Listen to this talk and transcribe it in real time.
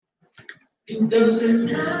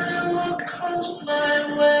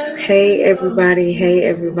Hey everybody, hey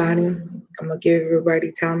everybody. I'm gonna give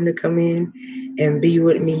everybody time to come in and be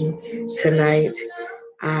with me tonight.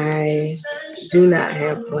 I do not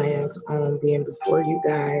have plans on being before you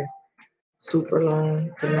guys super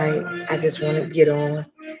long tonight. I just want to get on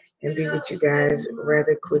and be with you guys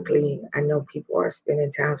rather quickly. I know people are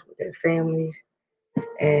spending time with their families,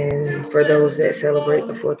 and for those that celebrate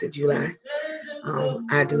the 4th of July,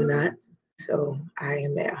 I do not. So I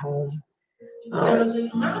am at home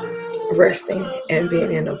resting and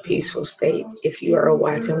being in a peaceful state. If you are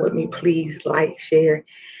watching with me, please like, share,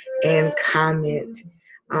 and comment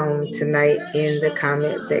tonight in the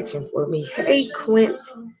comment section for me. Hey, Quint.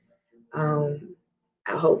 Um,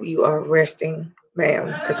 I hope you are resting, ma'am,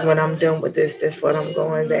 because when I'm done with this, that's what I'm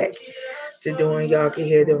going back to doing. Y'all can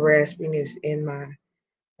hear the raspiness in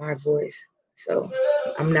my voice. So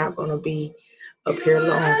I'm not going to be up here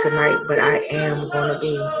long tonight, but I am going to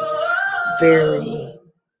be very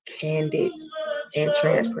candid and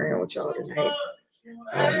transparent with y'all tonight.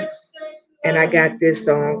 Um, and I got this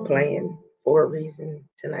song playing for a reason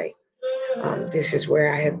tonight. This is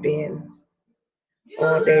where I have been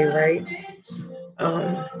all day, right?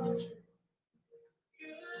 Um,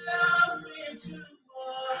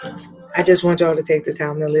 I just want y'all to take the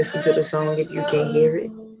time to listen to the song if you can hear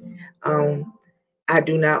it. Um, I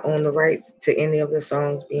do not own the rights to any of the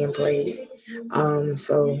songs being played.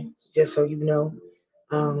 So just so you know,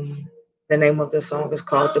 um, the name of the song is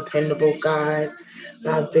called Dependable God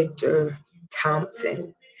by Victor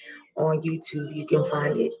Thompson on YouTube. You can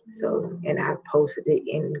find it. So, and I posted it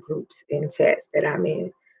in groups and chats that I'm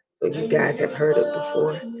in. So you guys have heard it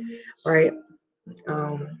before, right?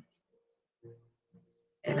 Um,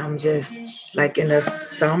 and I'm just like in a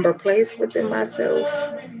somber place within myself.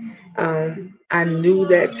 I knew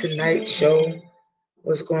that tonight's show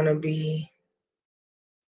was going to be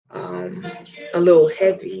um, a little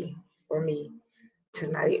heavy for me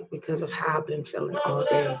tonight because of how I've been feeling all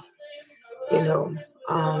day, you know,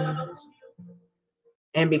 um,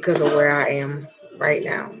 and because of where I am right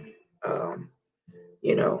now, um,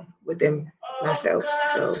 within myself.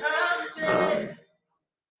 So, um,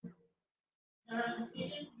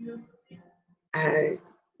 I,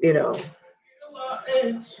 you know,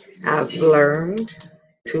 I've learned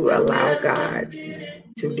to allow God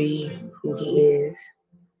to be who He is,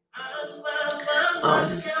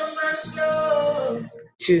 um,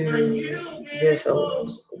 to just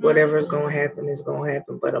whatever's gonna happen is gonna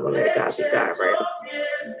happen, but I'm gonna let God be God, right?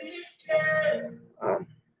 Um,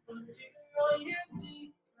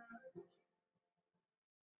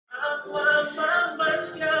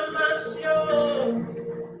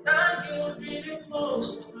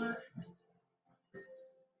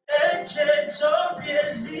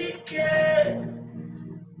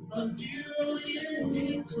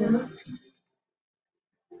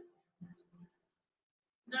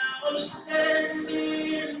 now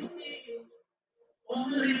standing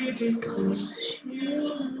only because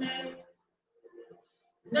you made.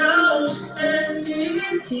 Now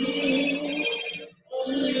standing here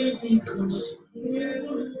only because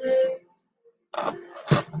you made.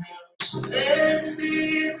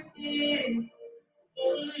 Standing here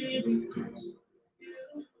only because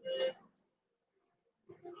you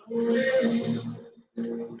made.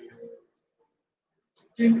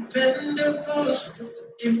 Dependable,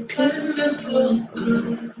 dependable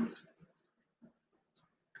God.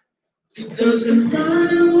 It doesn't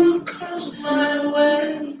matter what comes my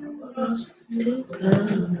way, you are still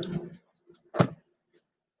God.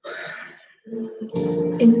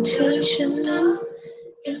 Intentional,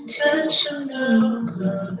 intentional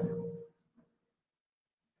God.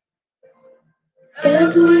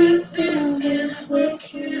 Everything is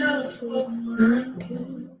working out for my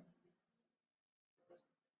good.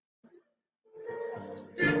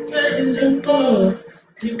 Dependable,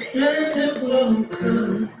 dependable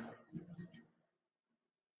God.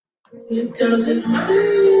 It doesn't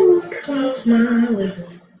matter what comes my way,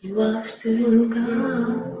 you are still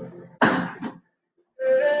God.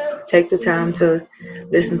 Take the time to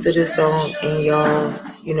listen to this song in y'all's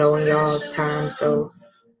time so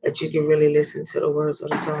that you can really listen to the words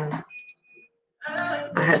of the song.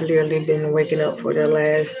 I have literally been waking up for the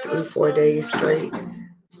last 3-4 days straight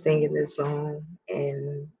singing this song,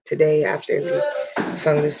 and today I've literally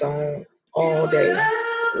sung this song all day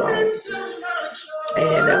long.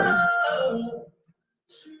 And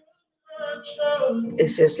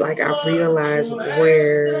it's just like I realized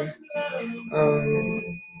where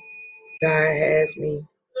God has me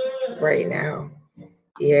right now.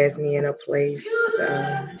 He has me in a place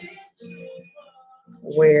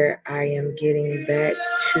where I am getting back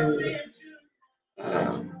to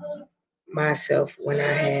um, myself when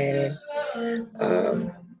I had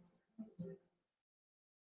um,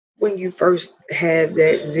 when you first have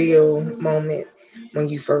that zeal moment, when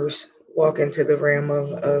you first walk into the realm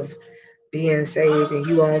of being saved and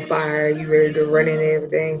you on fire, you ready to run in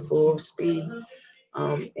everything full speed.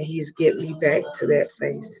 And he's get me back to that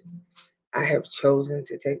place. I have chosen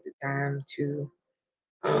to take the time to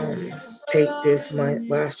um, take this month.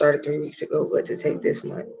 Well, I started 3 weeks ago, but to take this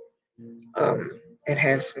month um, and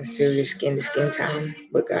have some serious skin to skin time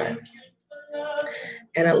with God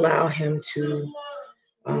and allow Him to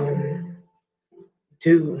um,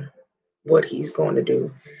 do what He's going to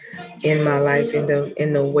do in my life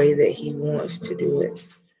in the way that He wants to do it.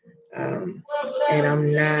 Um, and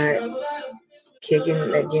I'm not kicking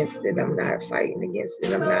against it. I'm not fighting against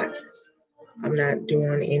it. I'm not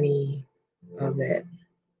doing any of that.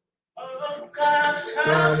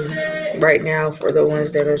 Right now, for the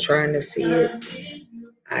ones that are trying to see it,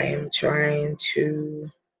 I am trying to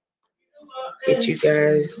get you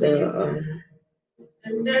guys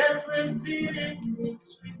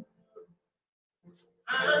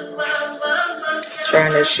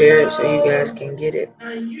trying to share it so you guys can get it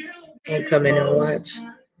and come in and watch.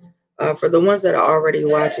 For the ones that are already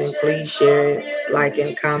watching, please share it, like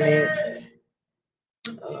and comment.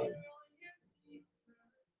 Um,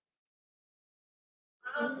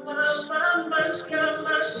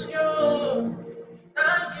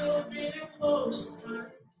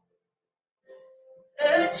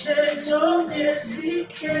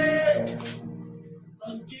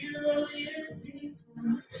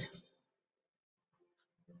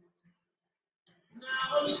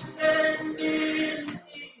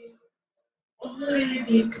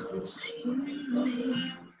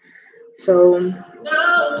 so,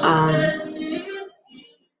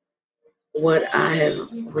 what I have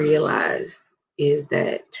realized is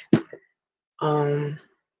that um,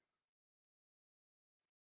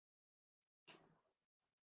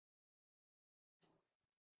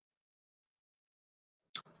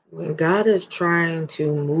 when God is trying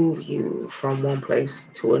to move you from one place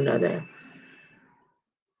to another,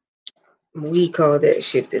 we call that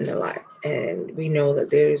shifting the light. And we know that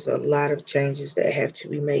there's a lot of changes that have to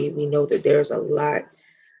be made. We know that there's a lot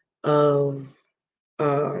of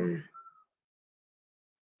um,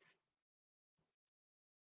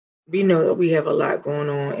 we know that we have a lot going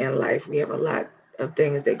on in life. We have a lot of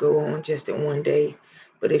things that go on just in one day.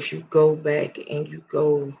 But if you go back and you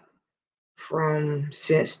go from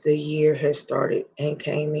since the year has started and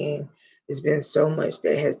came in, there's been so much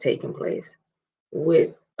that has taken place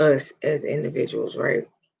with us as individuals, right?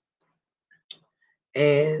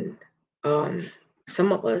 And um,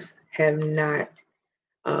 some of us have not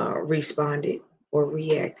responded or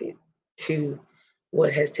reacted to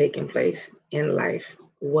what has taken place in life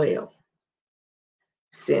well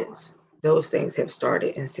since those things have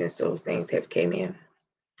started and since those things have came in.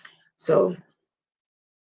 So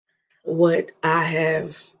what I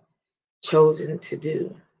have chosen to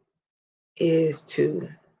do is to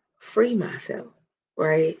free myself,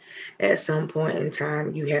 right? At some point in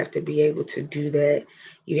time, you have to be able to do that.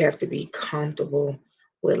 You have to be comfortable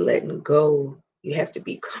with letting go. You have to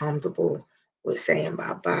be comfortable with saying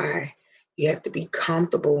bye bye. You have to be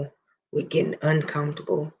comfortable with getting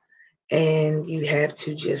uncomfortable. And you have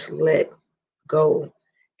to just let go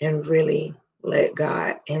and really let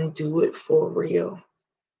God and do it for real.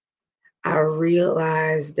 I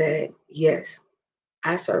realize that, yes,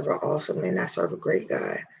 I serve an awesome and I serve a great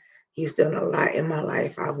God. He's done a lot in my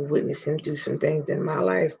life. I've witnessed him do some things in my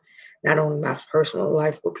life, not only my personal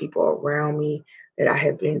life, but people around me that I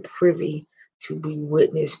have been privy to be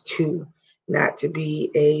witness to, not to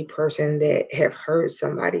be a person that have heard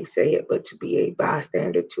somebody say it, but to be a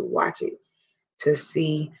bystander to watch it, to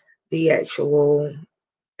see the actual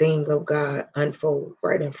thing of God unfold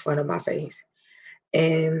right in front of my face.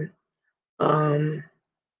 And um,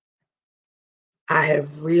 I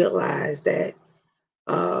have realized that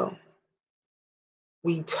uh,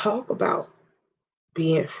 we talk about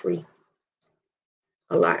being free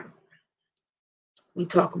a lot. We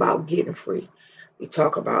talk about getting free. We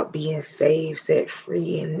talk about being saved, set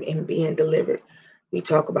free, and being delivered. We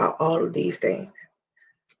talk about all of these things.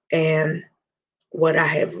 And what I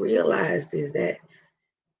have realized is that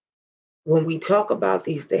when we talk about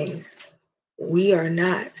these things, we are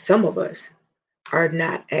not, some of us are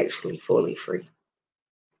not actually fully free.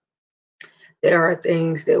 There are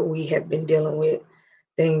things that we have been dealing with,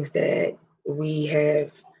 things that we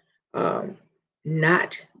have um,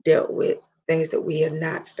 not dealt with, things that we have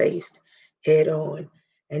not faced head on.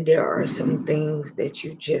 And there are some things that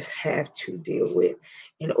you just have to deal with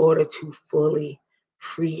in order to fully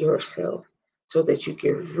free yourself so that you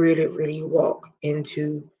can really, really walk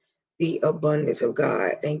into the abundance of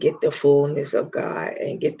God and get the fullness of God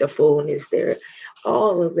and get the fullness there.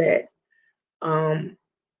 All of that. Um,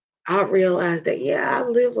 I realized that, yeah, I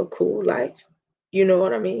live a cool life. You know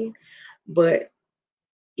what I mean? But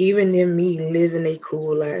even in me living a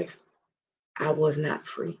cool life, I was not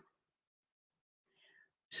free.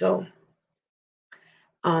 So,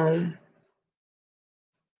 um,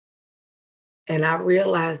 and I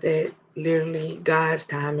realized that literally God's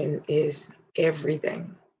timing is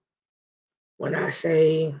everything. When I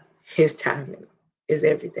say his timing is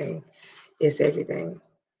everything, it's everything.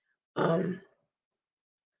 Um,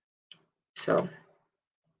 so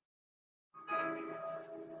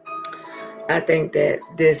I think that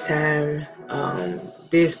this time,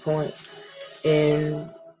 this point in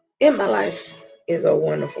my life is a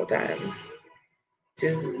wonderful time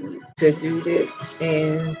to do this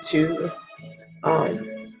and to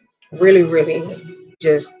um, really, really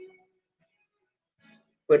just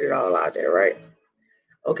put it all out there, right?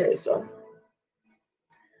 Okay, so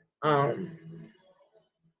um,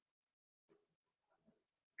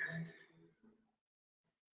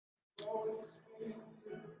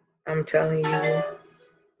 I'm telling you,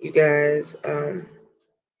 you guys,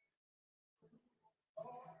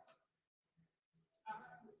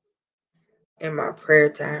 in my prayer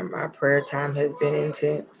time has been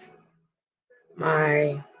intense.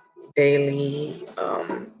 My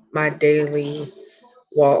my daily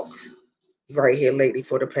walks right here lately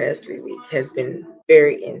for the past 3 weeks has been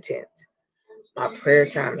very intense. My prayer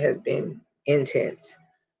time has been intense.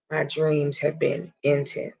 My dreams have been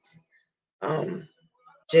intense. Um,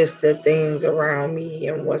 just the things around me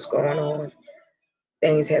and what's going on,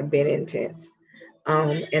 things have been intense.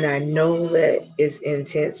 And I know that it's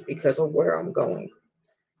intense because of where I'm going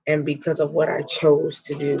and because of what I chose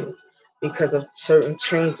to do, because of certain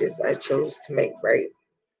changes I chose to make, right?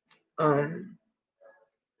 Um,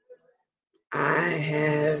 I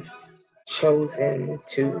have chosen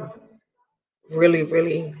to really,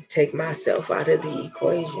 really take myself out of the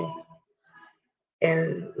equation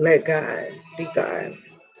and let God be God.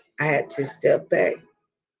 I had to step back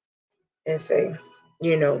and say,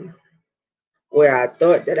 you know, where I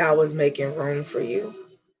thought that I was making room for you,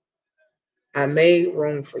 I made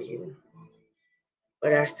room for you,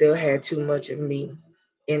 but I still had too much of me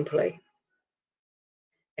in play.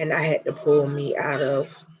 And I had to pull me out of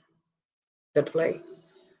the play.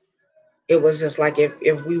 It was just like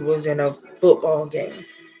if we was in a football game.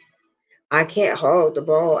 I can't hold the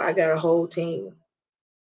ball. I got a whole team.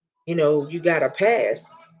 You got to pass.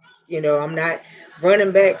 I'm not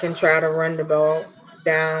running back and try to run the ball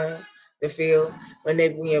down the field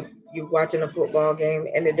you're watching a football game,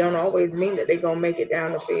 and it don't always mean that they're gonna make it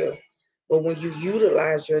down the field. But when you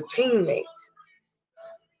utilize your teammates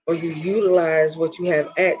or you utilize what you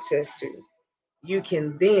have access to, you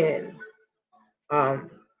can then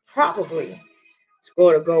um, probably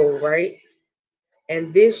score the goal, right?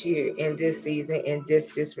 And this year, in this season, in this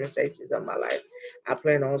dispensations of my life, I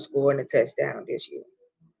plan on scoring a touchdown this year.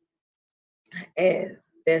 And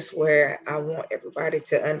that's where I want everybody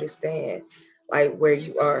to understand, like where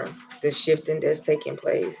you are, the shifting that's taking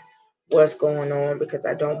place, what's going on, because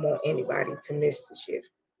I don't want anybody to miss the shift,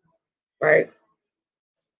 right?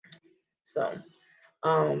 So,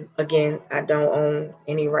 again, I don't own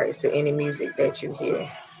any rights to any music that you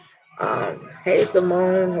hear. Hey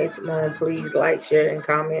Simone, please like, share, and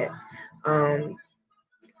comment. Um,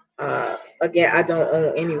 again, I don't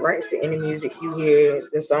own any rights to any music you hear.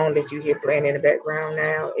 The song that you hear playing in the background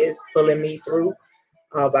now is "Pulling Me Through"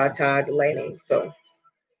 by Todd Delaney. So,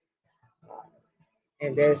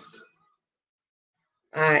 and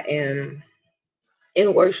I am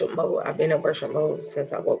in worship mode. I've been in worship mode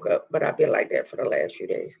since I woke up, but I've been like that for the last few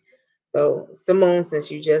days. So, Simone,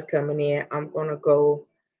 since you just coming in, I'm gonna go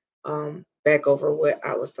back over what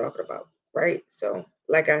I was talking about, right? So,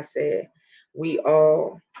 like I said, we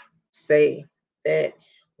all say that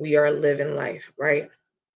we are living life, right?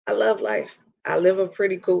 I love life. I live a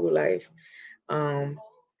pretty cool life um,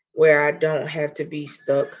 where I don't have to be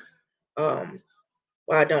stuck. Um,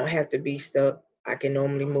 where I don't have to be stuck. I can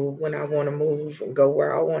normally move when I want to move and go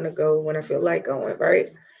where I want to go when I feel like going,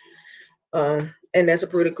 right? And that's a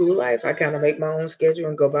pretty cool life. I kind of make my own schedule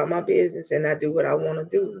and go about my business and I do what I want to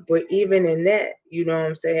do. But even in that, you know what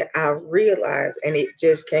I'm saying? I realized, and it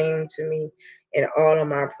just came to me in all of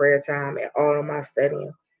my prayer time and all of my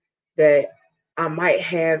studying, that I might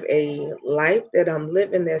have a life that I'm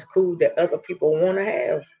living that's cool that other people want to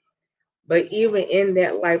have. But even in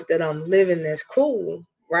that life that I'm living that's cool,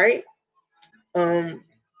 right? Um,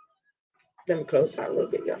 Let me close out a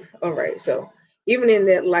little bit, y'all. All right, so even in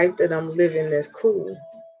that life that I'm living that's cool,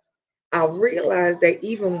 I realized that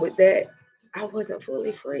even with that, I wasn't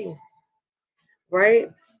fully free, right?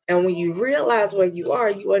 And when you realize where you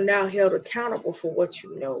are now held accountable for what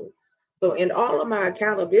you know. So in all of my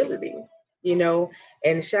accountability, you know,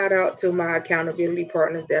 and shout out to my accountability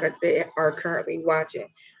partners that are currently watching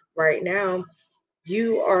right now.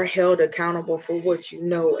 You are held accountable for what you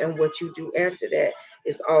know, and what you do after that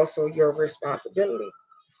is also your responsibility,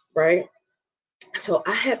 right? So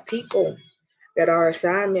I have people that are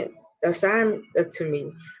assigned to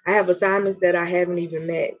me. I have assignments that I haven't even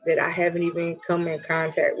met, that I haven't even come in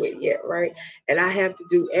contact with yet, right? And I have to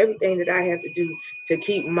do everything that I have to do to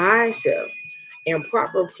keep myself in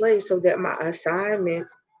proper place so that my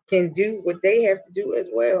assignments can do what they have to do as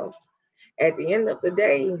well. At the end of the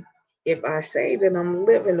day, if I say that I'm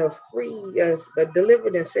living a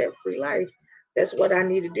delivered and set free life, that's what I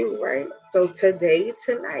need to do, right? So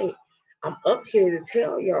tonight, I'm up here to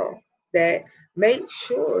tell y'all that make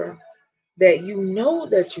sure that you know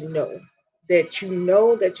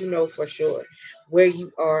for sure where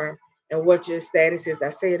you are and what your status is. I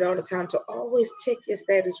say it all the time, to always check your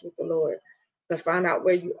status with the Lord, to find out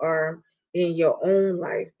where you are in your own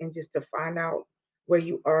life, and just to find out where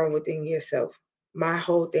you are within yourself. My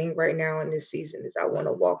whole thing right now in this season is I want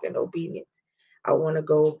to walk in obedience. I want to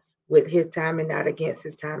go with his time and not against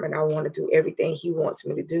his time, and I want to do everything he wants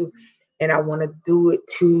me to do, and I want to do it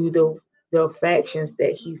to the factions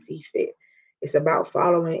that he see fit. It's about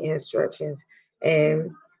following instructions.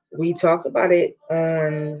 And we talked about it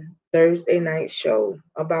on Thursday night show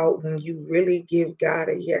about when you really give God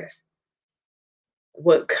a yes,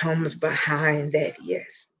 what comes behind that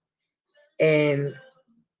yes. And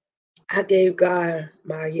I gave God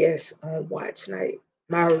my yes on watch night,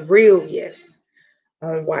 my real yes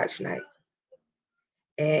on watch night.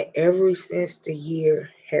 And ever since the year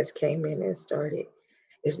has came in and started,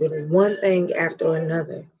 it's been one thing after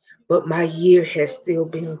another, but my year has still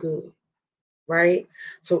been good, right?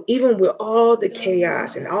 So even with all the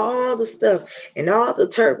chaos and all the stuff and all the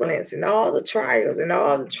turbulence and all the trials and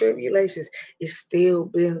all the tribulations, it's still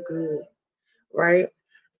been good, right?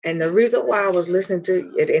 And the reason why I was listening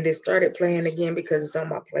to it, and it started playing again because it's on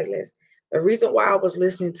my playlist. The reason why I was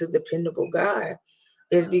listening to Dependable God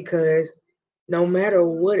is because no matter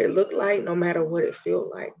what it looked like, no matter what it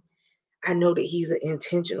felt like, I know that He's an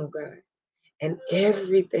intentional God, and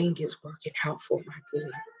everything is working out for my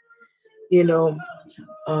good. You know,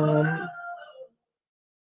 um,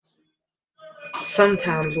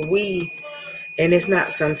 sometimes and it's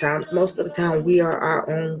not sometimes, most of the time, we are our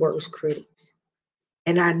own worst critics.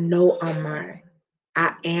 And I know I'm mine.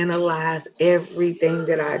 I analyze everything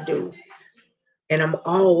that I do. And I'm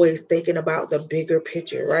always thinking about the bigger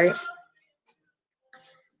picture, right?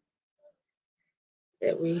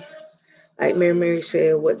 That we, like Mary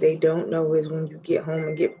said, what they don't know is when you get home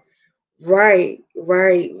and get right,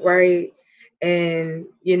 right, right. And,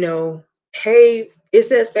 hey, it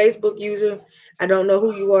says Facebook user. I don't know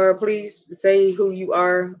who you are. Please say who you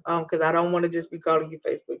are, because I don't want to just be calling you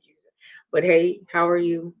Facebook user. But hey, how are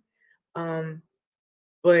you? Um,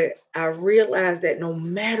 but I realized that no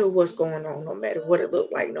matter what's going on, no matter what it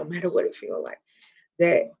looked like, no matter what it feel like,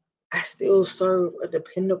 that I still serve a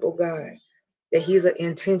dependable God, that He's an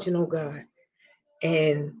intentional God,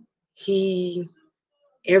 and He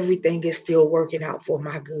everything is still working out for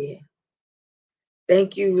my good.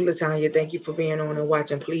 Thank you, Latanya. Thank you for being on and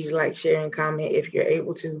watching. Please like, share, and comment if you're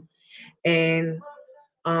able to. And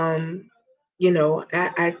um,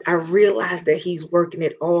 I realized that He's working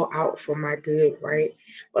it all out for my good, right?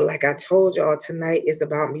 But like I told y'all, tonight is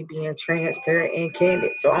about me being transparent and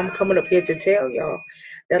candid. So I'm coming up here to tell y'all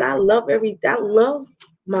that I love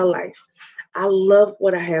my life. I love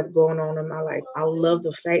what I have going on in my life. I love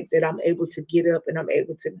the fact that I'm able to get up and I'm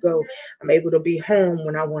able to go. I'm able to be home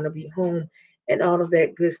when I want to be home and all of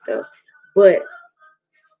that good stuff. But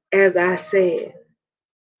as I said,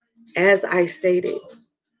 as I stated,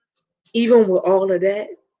 even with all of that,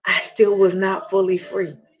 I still was not fully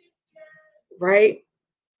free, right?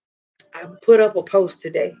 I put up a post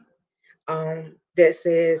today that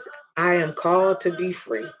says, I am called to be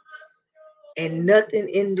free, and nothing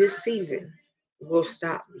in this season will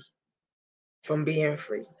stop me from being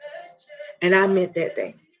free. And I meant that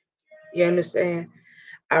thing. You understand?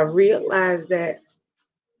 I realized that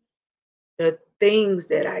the things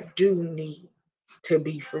that I do need to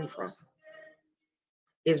be free from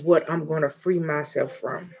is what I'm going to free myself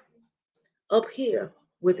from up here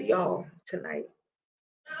with y'all tonight,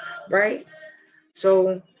 right?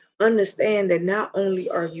 So understand that not only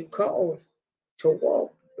are you called to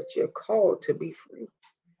walk, but you're called to be free.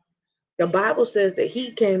 The Bible says that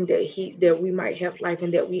he came that we might have life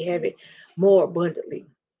and that we have it more abundantly.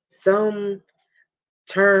 Some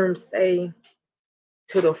terms say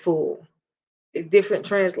to the full. Different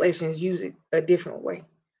translations use it a different way.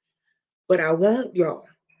 But I want y'all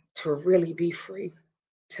to really be free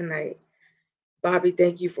tonight. Bobby,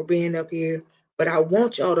 thank you for being up here. But I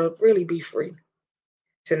want y'all to really be free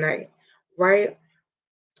tonight, right?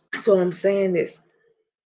 So I'm saying this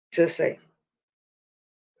to say,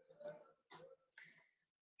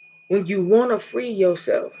 when you want to free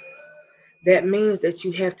yourself, that means that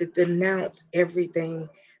you have to denounce everything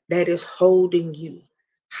that is holding you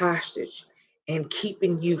hostage and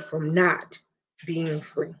keeping you from not being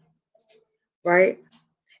free, right?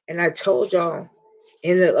 And I told y'all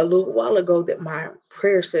a little while ago that my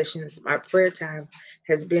prayer sessions, my prayer time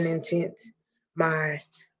has been intense. My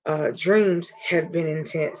dreams have been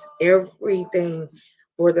intense. Everything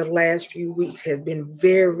for the last few weeks has been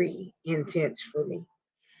very intense for me.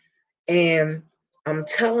 And I'm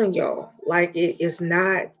telling y'all, like it is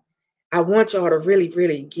not, I want y'all to really,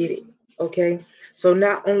 really get it. Okay. So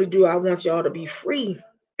not only do I want y'all to be free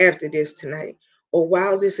after this tonight or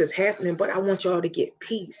while this is happening, but I want y'all to get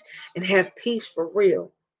peace and have peace for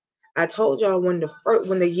real. I told y'all when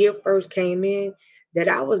the year first came in that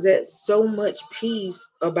I was at so much peace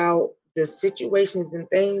about the situations and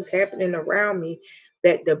things happening around me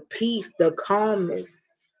that the peace, the calmness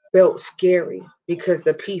felt scary because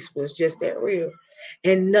the peace was just that real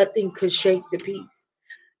and nothing could shake the peace.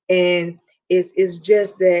 And it's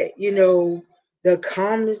just that, the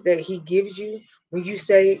calmness that he gives you when you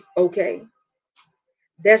say, okay,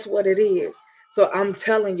 that's what it is. So I'm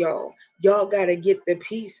telling y'all gotta get the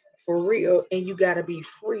peace for real and you gotta be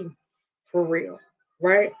free for real,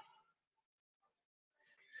 right?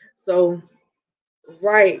 So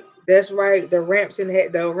right, that's right. The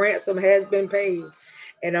ransom has been paid.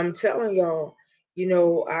 And I'm telling y'all,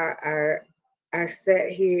 I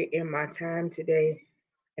sat here in my time today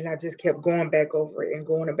and I just kept going back over it and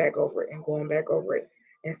going back over it and going back over it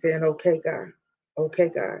and saying, okay, God, okay,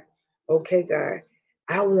 God, okay, God,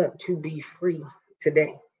 I want to be free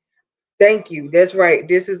today. Thank you. That's right.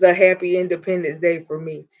 This is a happy Independence Day for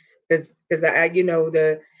me, because I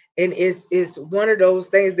the and it's one of those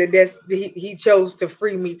things he chose to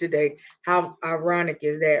free me today. How ironic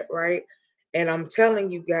is that, right? And I'm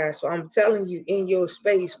telling you guys, so I'm telling you in your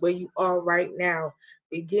space where you are right now,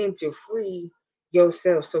 begin to free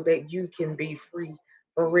yourself so that you can be free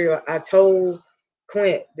for real. I told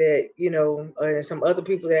Clint that and some other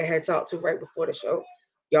people that I had talked to right before the show.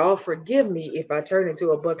 Y'all forgive me if I turn into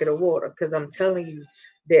a bucket of water because I'm telling you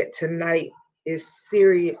that tonight is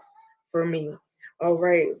serious for me. All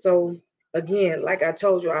right. So, again, like I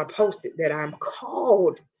told you, I posted that I'm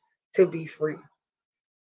called to be free.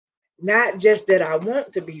 Not just that I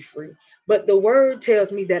want to be free, but the word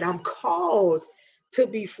tells me that I'm called to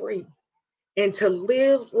be free and to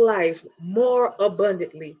live life more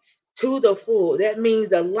abundantly to the full. That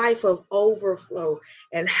means a life of overflow.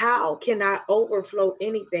 And how can I overflow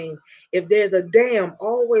anything if there's a dam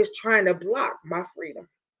always trying to block my freedom?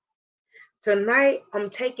 Tonight, I'm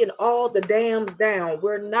taking all the dams down.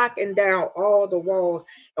 We're knocking down all the walls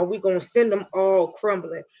and we're going to send them all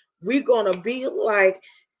crumbling. We're going to be like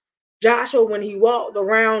Joshua when he walked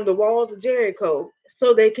around the walls of Jericho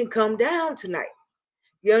so they can come down tonight.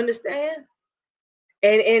 You understand?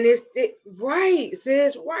 And right,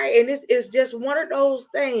 sis, right. And it's just one of those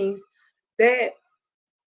things that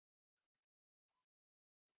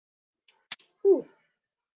whew,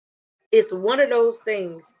 it's one of those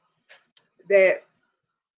things that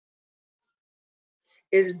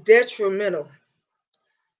is detrimental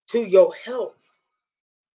to your health,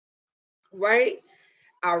 right?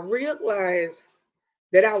 I realized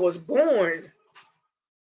that I was born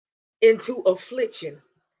into affliction,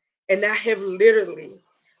 and I have literally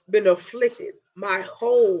been afflicted my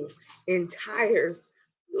whole entire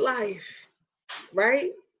life,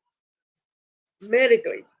 right?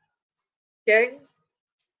 Medically, okay?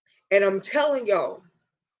 And I'm telling y'all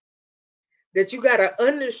that you got to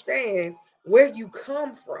understand where you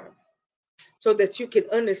come from so that you can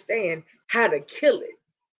understand how to kill it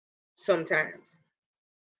sometimes.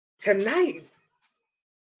 Tonight,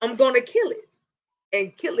 I'm going to kill it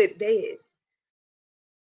and kill it dead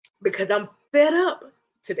because I'm fed up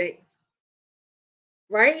today,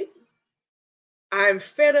 right? I'm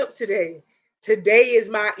fed up today. Today is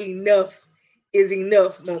my enough is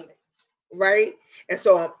enough moment, right? And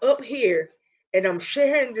so I'm up here and I'm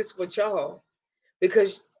sharing this with y'all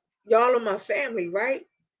because y'all are my family, right?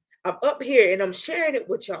 I'm up here and I'm sharing it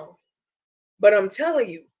with y'all. But I'm telling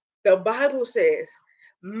you, the Bible says,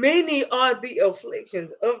 Many are the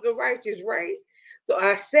afflictions of the righteous, right? So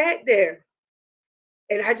I sat there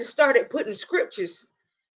and I just started putting scriptures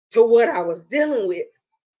to what I was dealing with,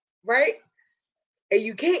 right? And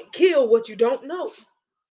you can't kill what you don't know,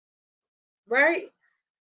 right?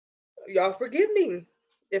 Y'all forgive me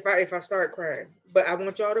if I start crying, but I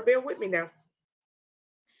want y'all to bear with me now.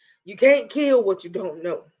 You can't kill what you don't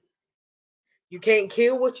know. You can't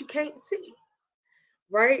kill what you can't see,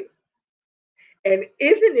 right? And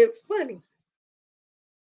isn't it funny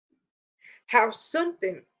how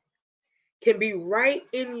something can be right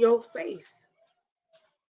in your face,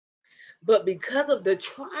 but because of the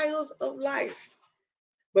trials of life,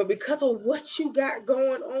 but because of what you got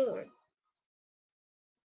going on,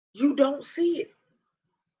 you don't see it.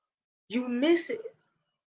 You miss it.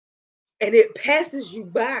 And it passes you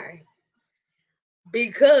by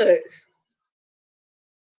because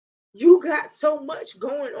you got so much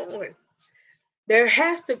going on. There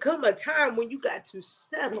has to come a time when you got to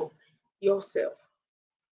settle yourself,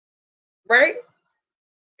 right?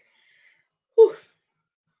 Whew.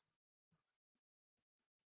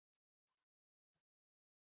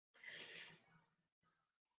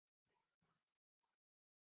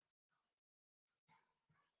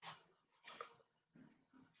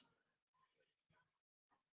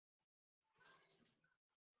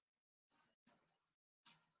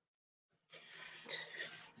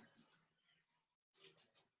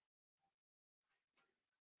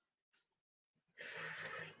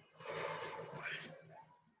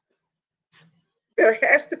 There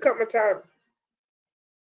has to come a time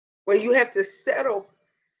when you have to settle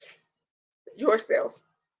yourself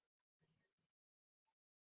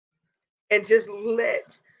and just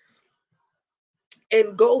let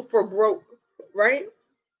and go for broke, right?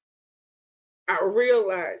 I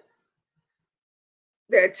realize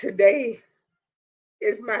that today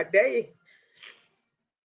is my day.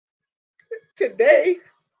 Today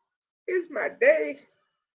is my day.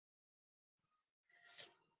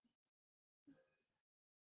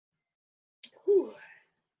 Whew.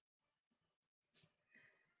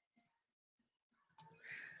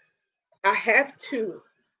 I have to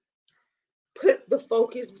put the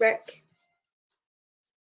focus back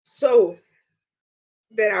so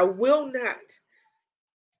that I will not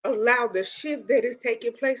allow the shift that is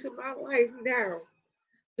taking place in my life now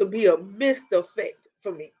to be a missed effect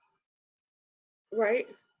for me, right?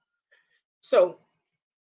 So,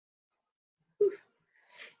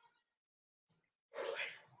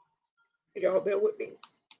 y'all bear with me.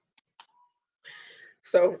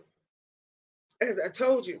 So, as I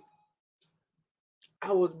told you,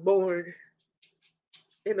 I was born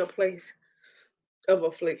in a place of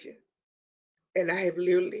affliction, and I have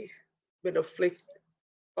literally been afflicted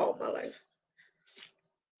all my life.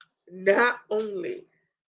 Not only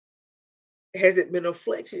has it been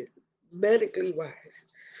affliction medically wise,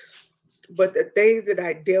 but the things that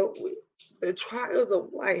I dealt with, the trials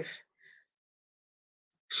of life,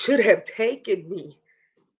 should have taken me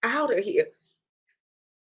out of here.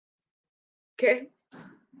 Okay?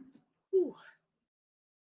 Whew.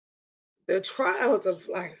 The trials of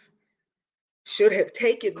life should have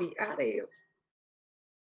taken me out of here.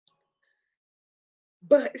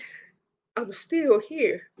 But I'm still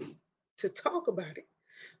here to talk about it.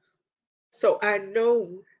 So I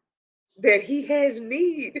know that he has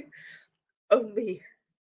need of me.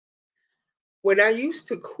 When I used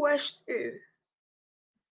to question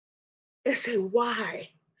and say, why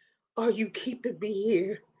are you keeping me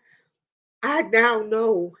here? I now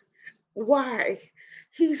know why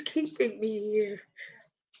he's keeping me here.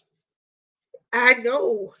 I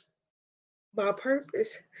know my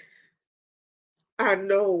purpose. I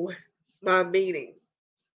know my meaning.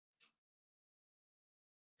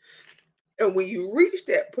 And when you reach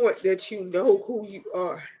that point that you know who you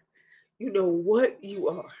are, you know what you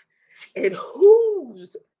are, and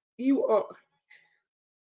whose you are,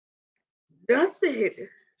 nothing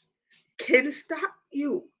can stop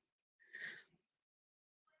you.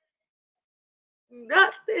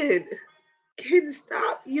 Nothing can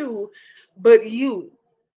stop you but you.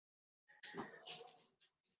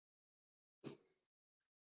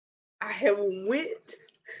 I have went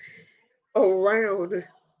around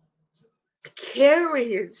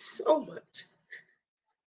carrying so much,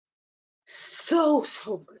 so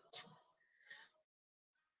much,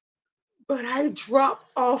 but I drop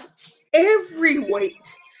off every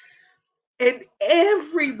weight and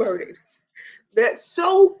every burden that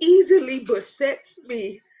so easily besets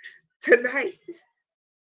me tonight.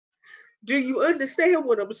 Do you understand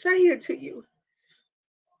what I'm saying to you?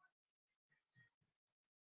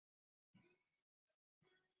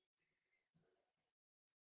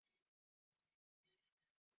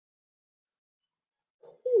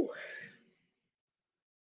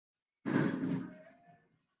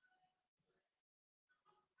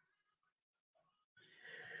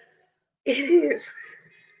 It is.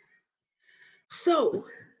 So,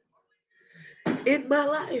 in my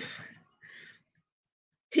life,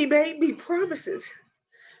 he made me promises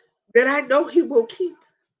that I know he will keep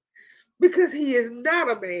because he is not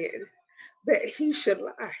a man that he should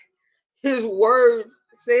lie. His words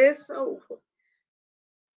says so.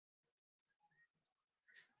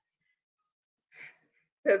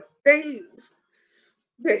 The things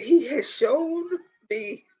that he has shown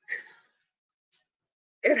me,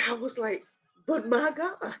 and I was like, but my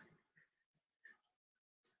God,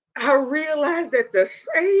 I realized that the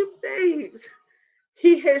same things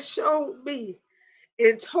he has shown me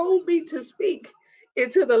and told me to speak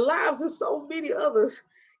into the lives of so many others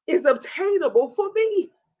is obtainable for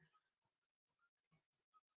me.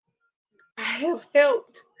 I have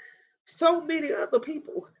helped so many other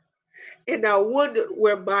people, and I wondered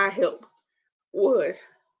where my help was.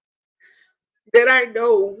 That I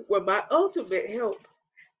know where my ultimate help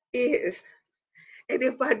is. And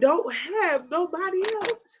if I don't have nobody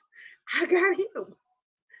else, I got him.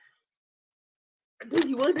 Do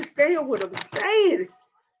you understand what I'm saying?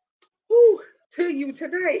 Whew, to you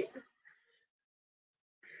tonight?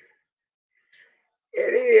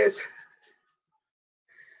 It is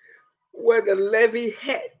where the levee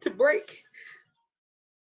had to break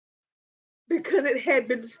because it had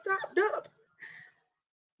been stopped up.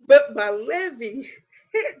 But my levee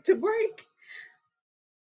had to break.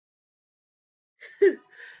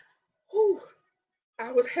 Whew,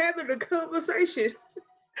 I was having a conversation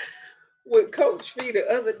with Coach Fee the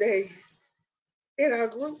other day in our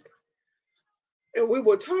group, and we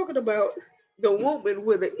were talking about the woman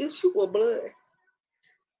with the issue of blood.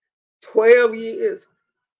 12 years.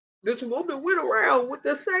 This woman went around with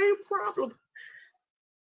the same problem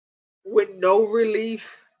with no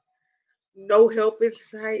relief, no help in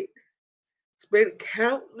sight, spent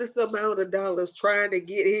countless amount of dollars trying to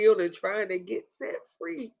get healed and trying to get set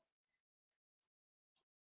free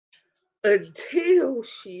until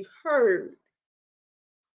she heard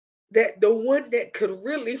that the one that could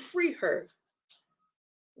really free her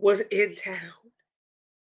was in town.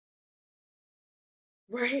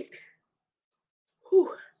 Right?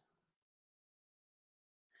 Whew.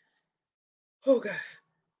 Oh God.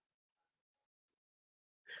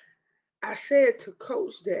 I said to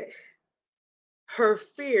Coach that her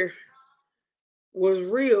fear was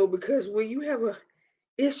real because when you have a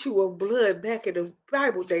issue of blood back in the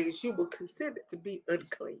Bible days, you were considered to be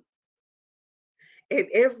unclean. And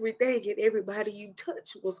everything and everybody you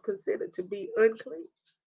touch was considered to be unclean.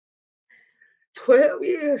 12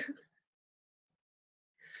 years.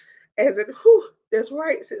 As in, whew, that's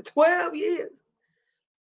right, since 12 years.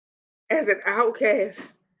 As an outcast,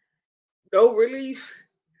 no relief,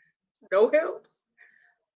 no help,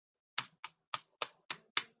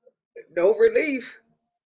 no relief,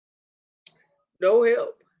 no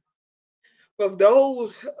help. From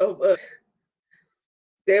those of us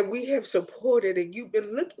that we have supported and you've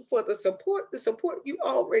been looking for the support you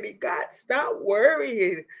already got. Stop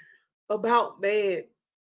worrying about man.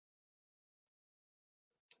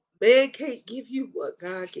 Man can't give you what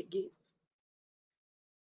God can give.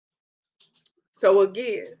 So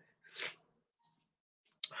again,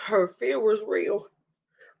 her fear was real.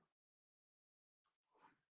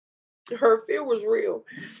 Her fear was real,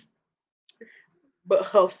 but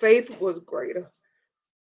her faith was greater,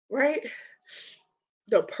 right?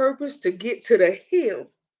 The purpose to get to the him,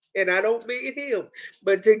 and I don't mean him,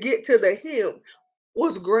 but to get to the him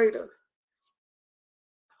was greater.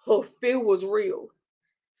 Her fear was real,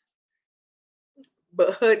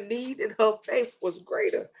 but her need and her faith was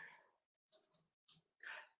greater.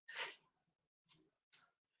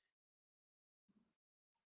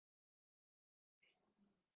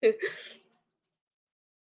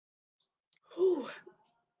 Whew.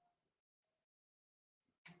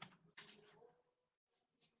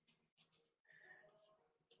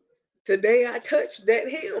 Today I touched that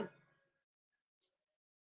him,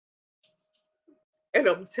 and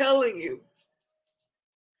I'm telling you,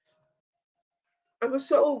 I'm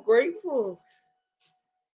so grateful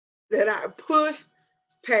that I pushed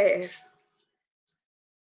past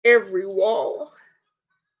every wall,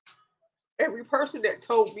 every person that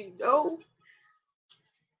told me no,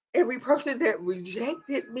 every person that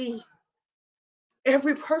rejected me,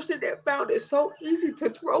 every person that found it so easy to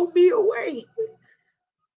throw me away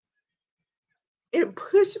and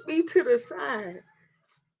push me to the side,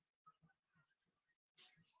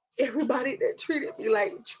 everybody that treated me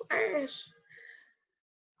like trash,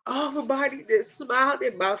 everybody that smiled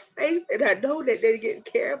in my face and I know that they didn't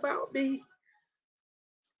care about me,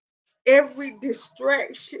 every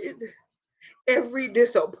distraction, every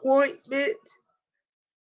disappointment,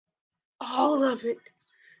 all of it.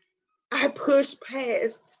 I pushed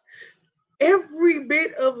past every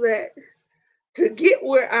bit of that to get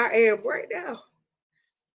where I am right now.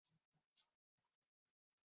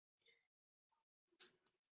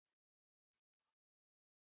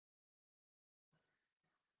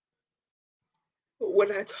 But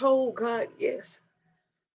when I told God yes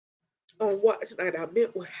on watch night, I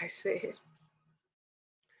meant what I said.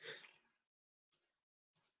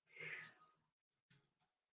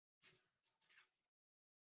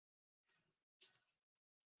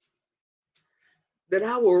 That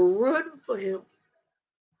I will run for him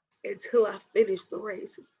until I finish the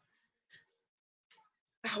race.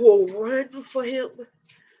 I will run for him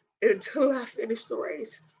until I finish the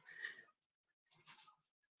race.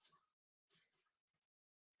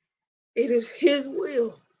 It is his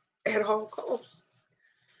will at all costs.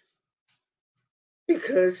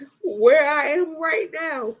 Because where I am right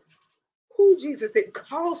now, who Jesus, it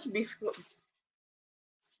cost me something.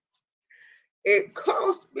 It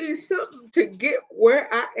cost me something to get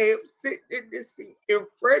where I am sitting in this seat in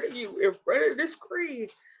front of you, in front of this screen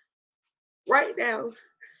right now.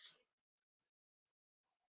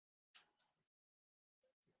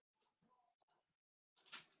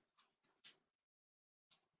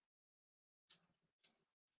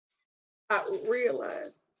 I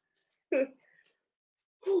realized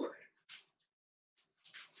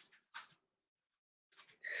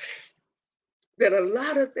that a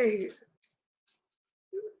lot of things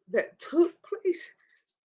that took place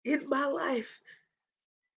in my life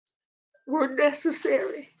were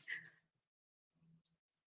necessary.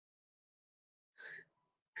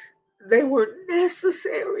 They were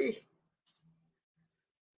necessary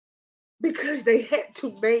because they had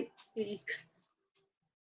to make me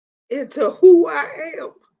into who I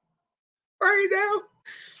am right now.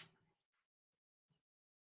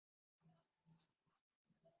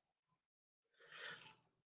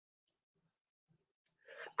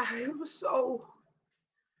 I am so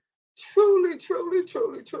truly, truly,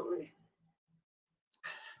 truly, truly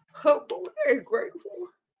humble and grateful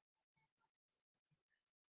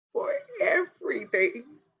for everything,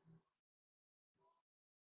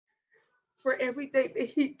 for everything that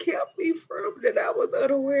he kept me from that I was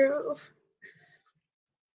unaware of,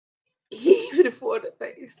 even for the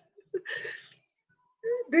things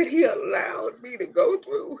that he allowed me to go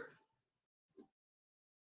through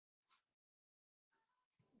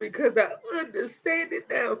because I understand it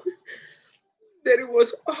now that it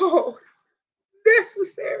was all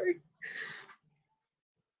necessary.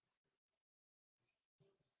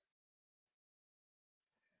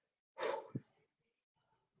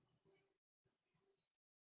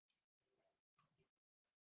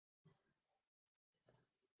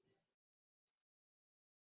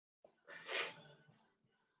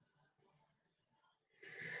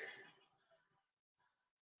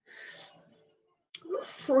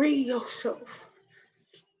 Free yourself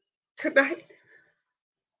tonight.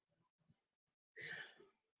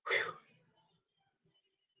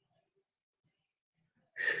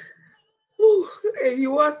 Whew. And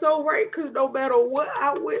you are so right, because no matter what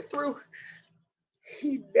I went through,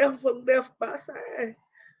 he never left my side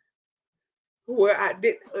where I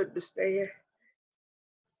didn't understand.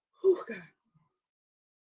 Oh God,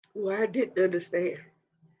 where I didn't understand.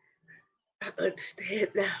 I understand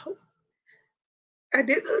now. I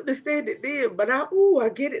didn't understand it then, but I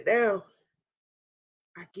get it now.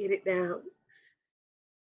 I get it now.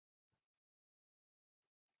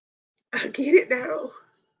 I get it now.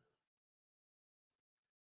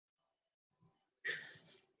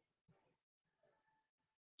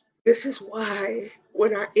 This is why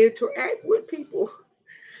when I interact with people,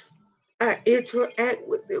 I interact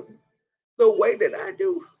with them the way that I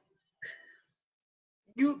do.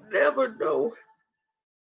 You never know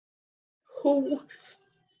who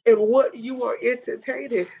and what you are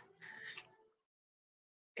entertaining.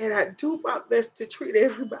 And I do my best to treat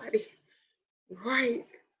everybody right.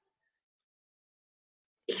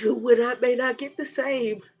 Even when I may not get the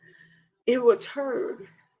same in return.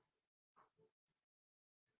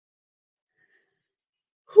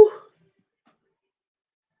 Whew.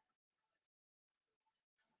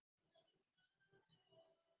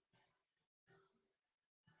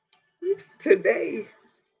 Today,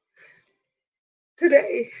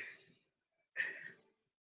 today,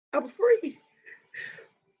 I'm free.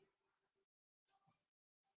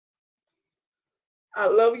 I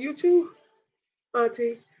love you too,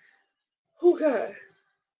 Auntie. Oh God,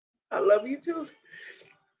 I love you too.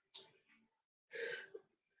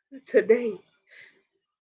 Today,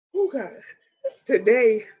 oh God,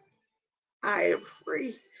 today I am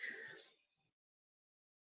free.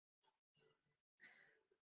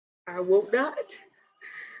 I will not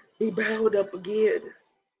be bound up again.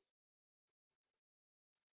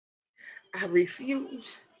 I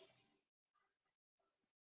refuse.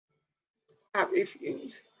 I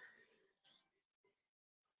refuse.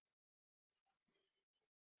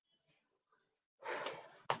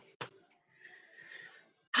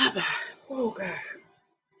 Oh God.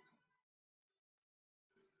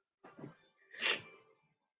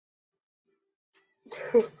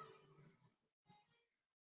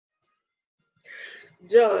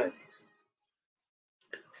 John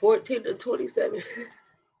 14:27.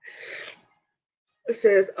 It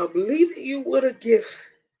says, I'm leaving you with a gift,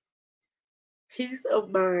 peace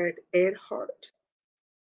of mind and heart.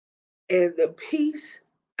 And the peace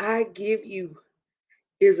I give you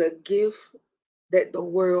is a gift that the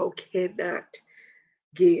world cannot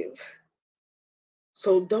give.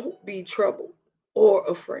 So don't be troubled or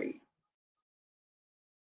afraid.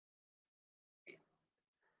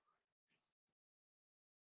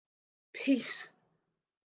 Peace,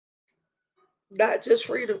 not just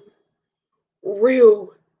freedom,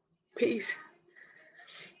 real peace.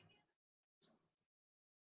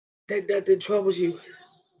 That nothing troubles you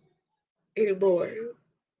anymore,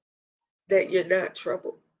 that you're not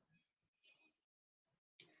troubled,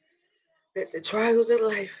 that the trials in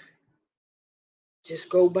life just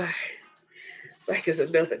go by like it's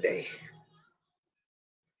another day.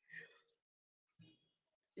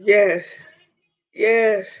 Yes,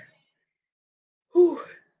 yes. Whew.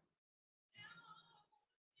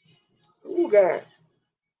 Oh, God.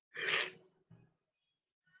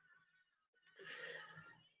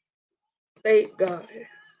 Thank God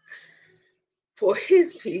for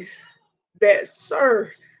his peace that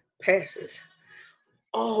surpasses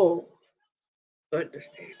all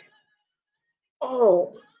understanding.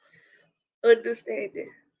 All understanding.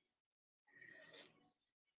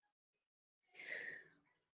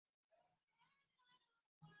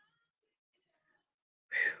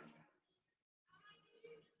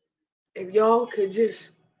 If y'all could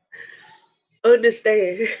just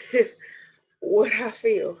understand what I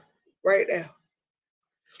feel right now.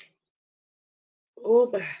 Oh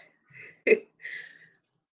my.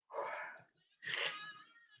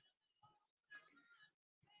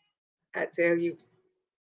 I tell you,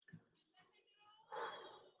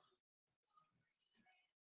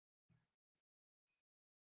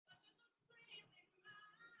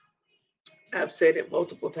 I've said it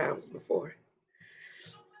multiple times before.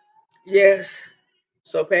 Yes,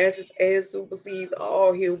 surpasses and supersedes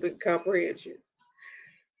all human comprehension.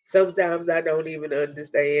 Sometimes I don't even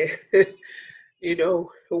understand,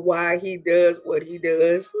 why he does what he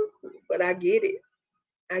does, but I get it.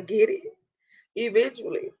 I get it.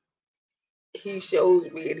 Eventually, he shows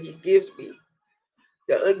me and he gives me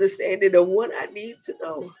the understanding of what I need to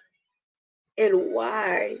know and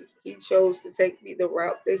why he chose to take me the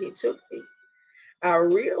route that he took me. I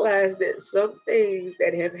realized that some things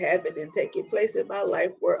that have happened and taken place in my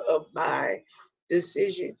life were of my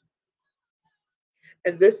decision.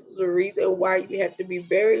 And this is the reason why you have to be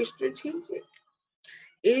very strategic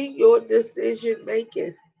in your decision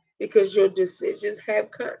making because your decisions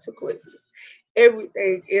have consequences.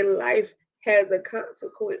 Everything in life has a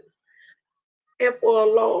consequence. And for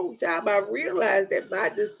a long time, I realized that my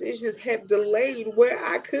decisions have delayed where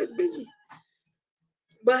I could be.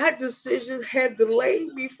 My decisions have delayed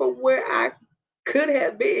me from where I could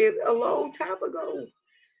have been a long time ago.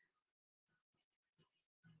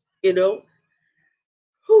 You know,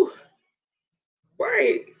 Whew,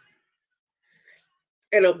 right?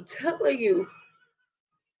 And I'm telling you,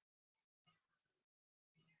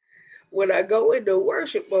 when I go into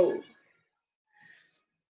worship mode,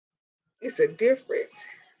 it's a difference.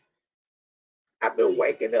 I've been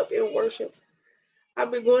waking up in worship.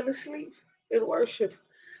 I've been going to sleep in worship.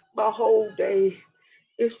 My whole day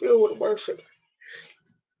is filled with worship.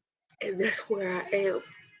 And that's where I am.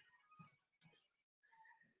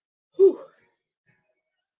 Whew.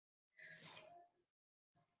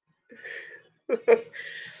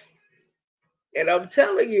 And I'm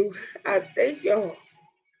telling you, I thank y'all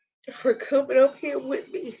for coming up here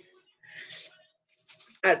with me.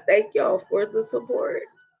 I thank y'all for the support.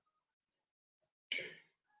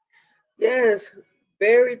 Yes,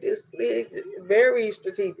 very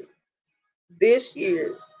strategic. This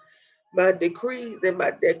year's my decrees and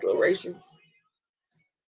my declarations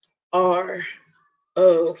are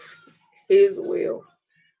of his will.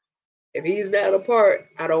 If he's not a part,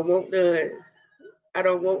 I don't want none. I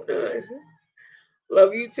don't want none.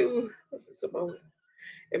 Love you too, Simone.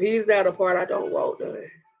 If he's not a part, I don't want none.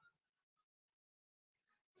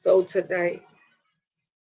 So tonight,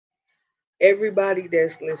 everybody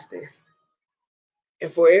that's listening,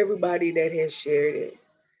 And for everybody that has shared it,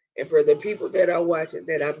 and for the people that are watching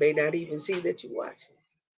that I may not even see that you watching,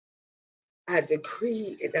 I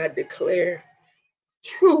decree and I declare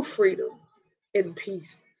true freedom and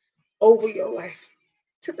peace over your life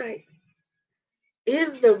tonight.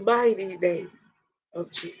 In the mighty name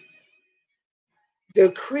of Jesus.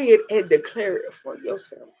 Decree it and declare it for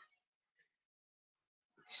yourself.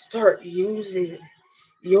 Start using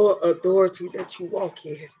your authority that you walk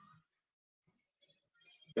in.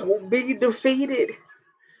 Don't be defeated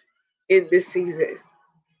in this season.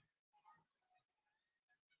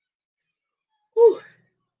 Whew.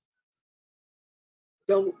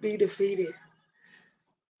 Don't be defeated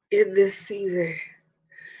in this season.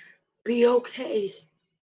 Be okay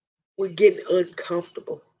with getting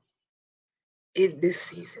uncomfortable in this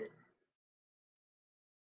season.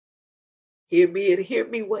 Hear me and hear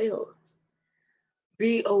me well.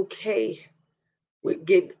 Be okay with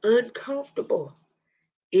getting uncomfortable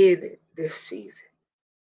in this season.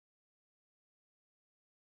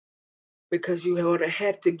 Because you're going to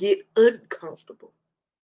have to get uncomfortable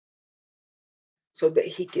so that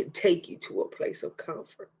he can take you to a place of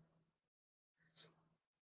comfort.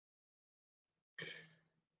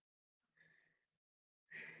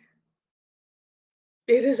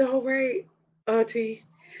 It is all right, Auntie.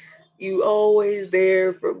 You always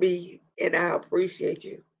there for me, and I appreciate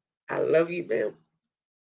you. I love you, ma'am.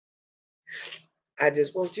 I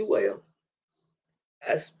just want you well.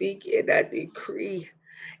 I speak and I decree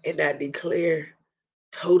and I declare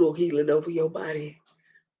total healing over your body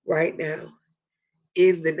right now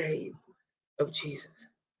in the name of Jesus.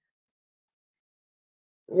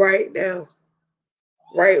 Right now,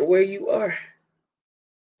 right where you are,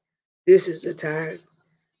 this is the time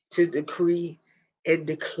to decree and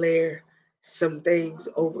declare some things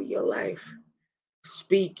over your life.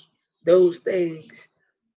 Speak those things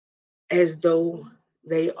as though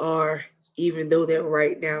they are, even though they're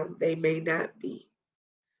right now, they may not be.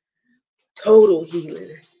 Total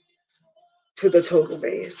healing to the total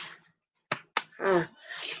man. Ah,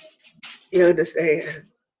 you understand?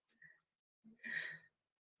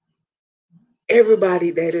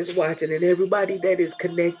 Everybody that is watching and everybody that is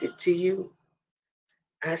connected to you,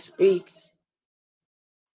 I speak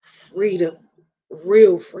freedom,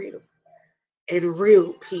 and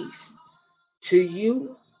real peace to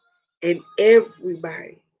you and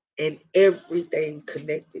everybody and everything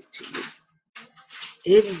connected to you.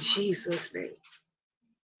 In Jesus' name.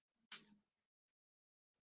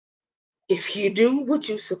 If you do what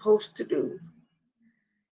you're supposed to do,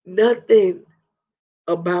 nothing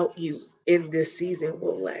about you in this season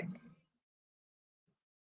will lack.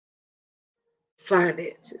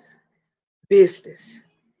 Finances, business,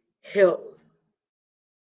 health,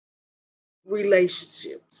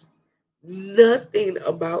 relationships. Nothing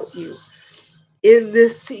about you in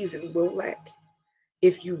this season will lack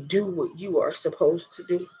if you do what you are supposed to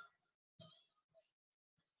do.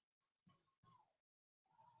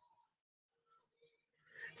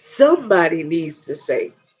 Somebody needs to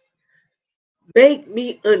say, make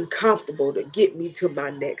me uncomfortable to get me to my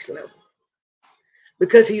next level.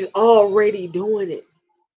 Because he's already doing it.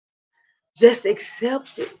 Just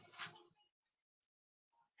accept it.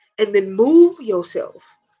 And then move yourself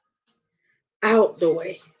out the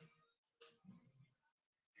way.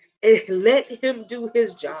 And let him do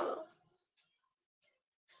his job.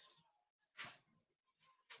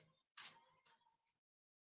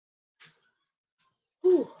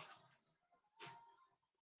 Whew.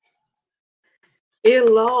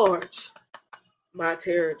 Enlarge my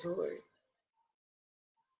territory.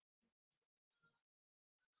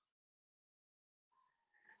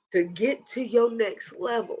 To get to your next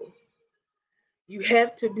level, you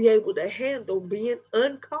have to be able to handle being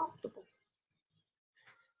uncomfortable.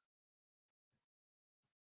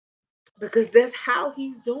 Because that's how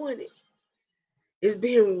he's doing it. It's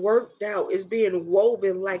being worked out. It's being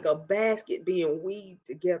woven like a basket being weaved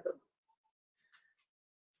together.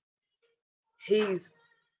 He's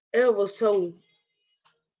ever so,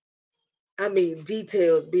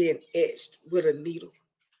 details being etched with a needle.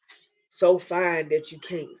 So fine that you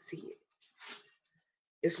can't see it.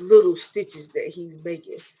 It's little stitches that he's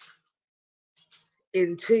making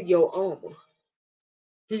into your armor.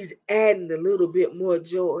 He's adding a little bit more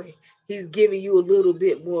joy. He's giving you a little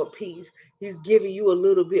bit more peace. He's giving you a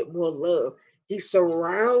little bit more love. He's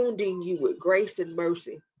surrounding you with grace and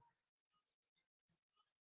mercy.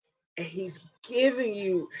 And he's giving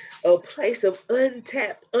you a place of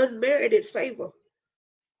untapped, unmerited favor.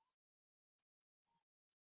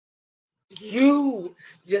 You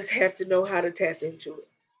just have to know how to tap into it.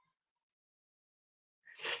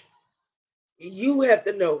 You have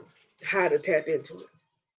to know how to tap into it.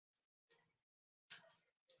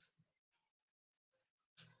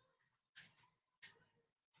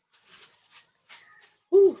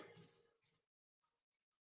 Whew.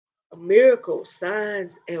 A miracle,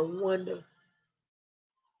 signs, and wonder.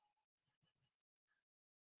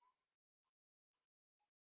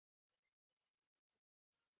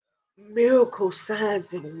 Miracle,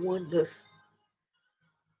 signs, and wonders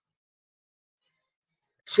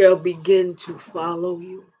shall begin to follow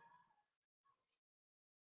you.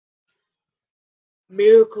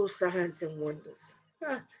 Miracle, signs, and wonders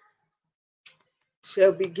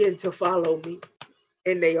shall begin to follow me.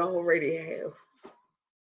 And they already have.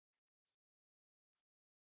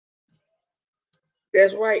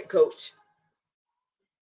 That's right, coach.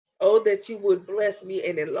 Oh, that you would bless me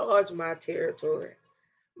and enlarge my territory.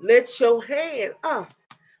 Let your hand,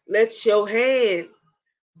 let your hand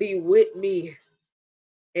be with me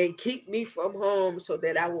and keep me from harm so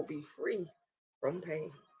that I will be free from pain.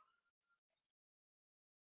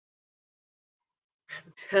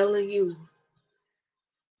 I'm telling you,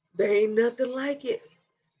 there ain't nothing like it.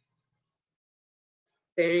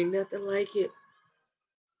 There ain't nothing like it.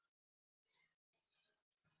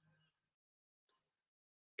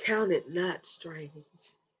 Count it not strange.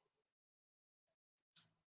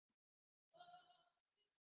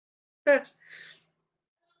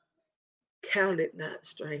 Count it not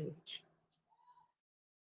strange.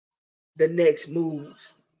 The next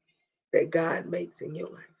moves that God makes in your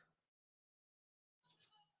life.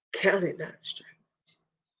 Count it not strange.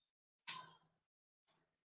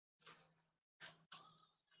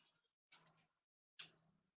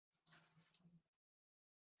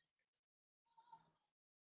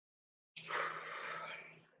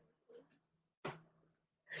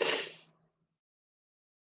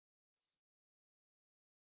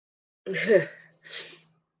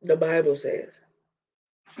 The Bible says,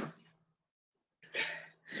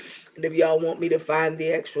 and if y'all want me to find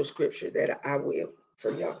the actual scripture, that I will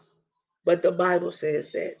for y'all. But the Bible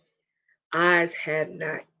says that eyes have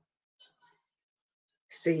not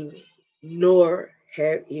seen, nor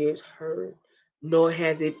have ears heard, nor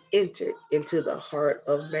has it entered into the heart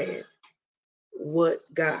of man what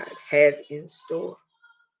God has in store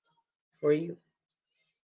for you.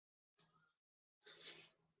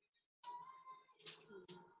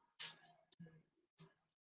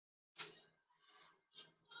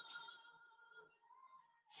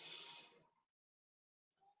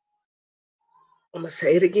 I'm going to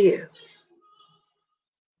say it again.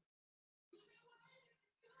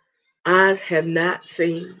 Eyes have not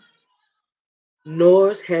seen,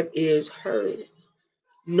 nor have ears heard,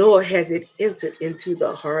 nor has it entered into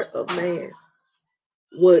the heart of man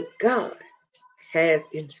what God has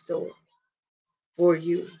in store for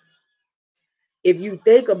you. If you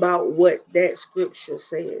think about what that scripture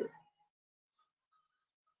says,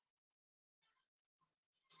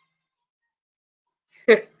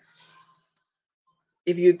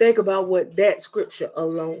 if you think about what that scripture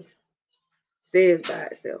alone says by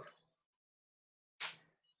itself,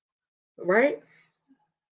 right?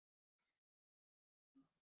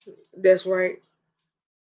 That's right.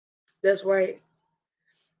 That's right.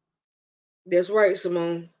 That's right,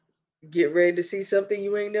 Simone. Get ready to see something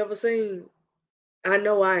you ain't never seen. I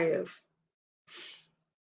know I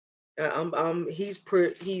am.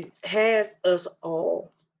 He has us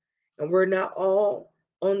all, and we're not all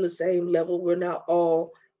on the same level. We're not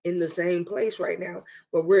all in the same place right now,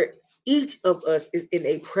 but we're each of us is in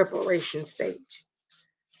a preparation stage.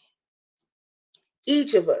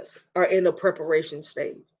 Each of us are in a preparation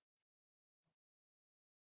stage.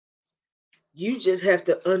 You just have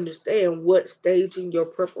to understand what stage in your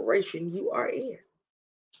preparation you are in,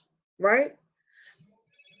 right?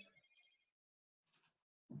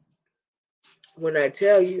 When I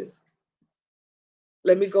tell you,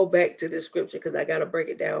 let me go back to the scripture because I got to break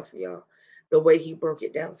it down for y'all the way he broke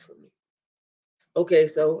it down for me. Okay,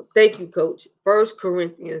 so thank you, coach. First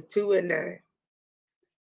Corinthians 2 and 9.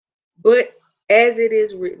 But as it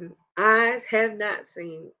is written, eyes have not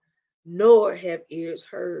seen, nor have ears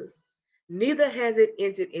heard, neither has it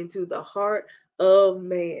entered into the heart of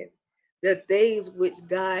man the things which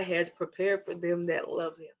God has prepared for them that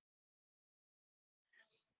love him.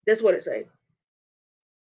 That's what it says.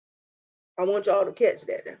 I want y'all to catch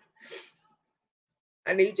that now.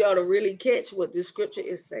 I need y'all to really catch what this scripture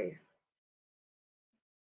is saying.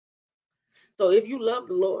 So if you love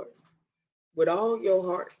the Lord with all your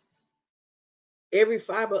heart, every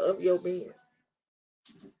fiber of your being,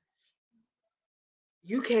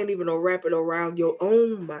 you can't even wrap it around your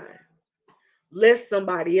own mind, lest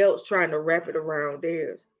somebody else trying to wrap it around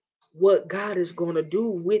theirs. What God is going to do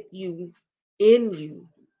with you in you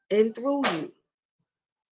and through you.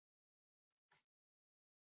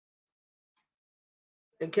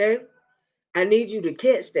 Okay? I need you to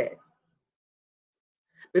catch that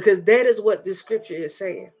because that is what this scripture is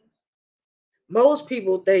saying. Most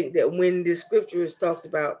people think that when this scripture is talked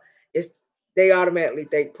about, it's they automatically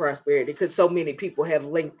think prosperity because so many people have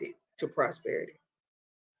linked it to prosperity.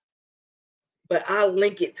 But I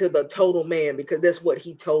link it to the total man because that's what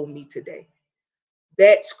he told me today.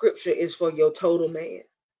 That scripture is for your total man.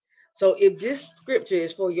 So if this scripture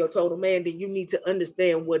is for your total man, then you need to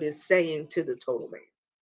understand what it's saying to the total man.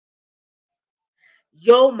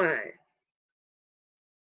 Your mind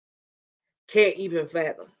can't even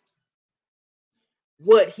fathom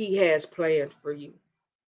what he has planned for you.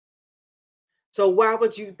 So why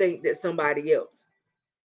would you think that somebody else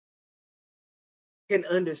can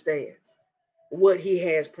understand what he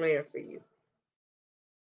has planned for you?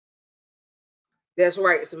 That's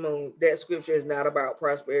right, Simone. That scripture is not about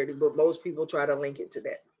prosperity, but most people try to link it to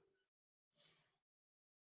that.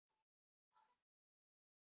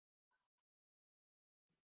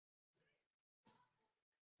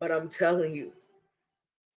 But I'm telling you,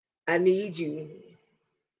 I need you,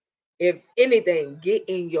 if anything, get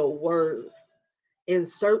in your word and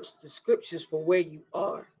search the scriptures for where you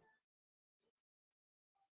are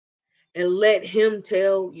and let him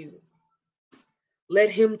tell you, let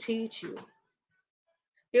him teach you.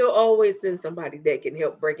 He'll always send somebody that can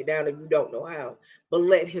help break it down if you don't know how, but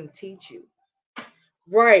let him teach you.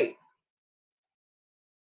 Right.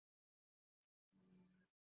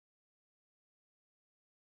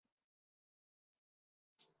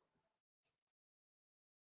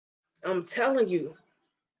 I'm telling you,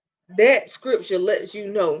 that scripture lets you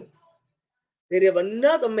know that if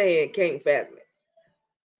another man can't fathom it,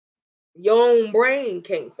 your own brain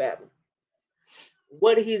can't fathom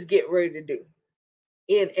what he's getting ready to do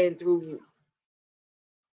in and through you,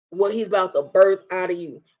 what he's about to birth out of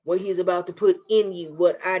you, what he's about to put in you,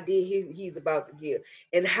 what idea he's about to give,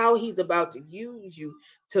 and how he's about to use you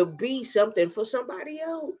to be something for somebody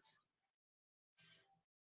else.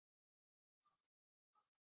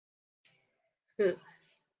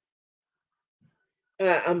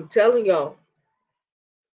 I'm telling y'all,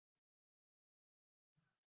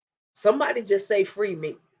 somebody just say free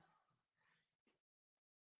me.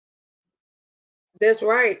 That's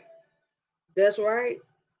right. That's right.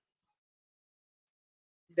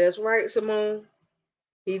 That's right, Simone.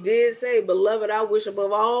 He did say, beloved, I wish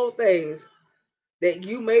above all things that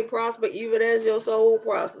you may prosper even as your soul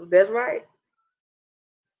prospers. That's right.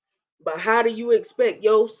 But how do you expect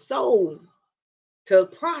your soul to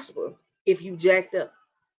prosper if you jacked up?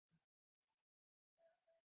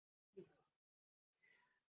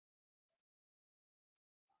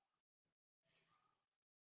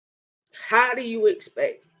 How do you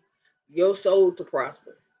expect your soul to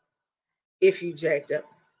prosper if you jacked up?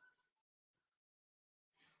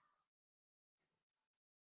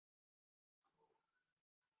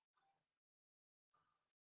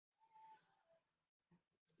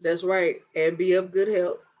 That's right. And be of good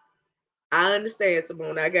health. I understand,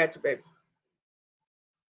 Simone. I got you, baby.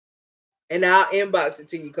 And I'll inbox it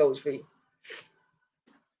to you, Coach Fee.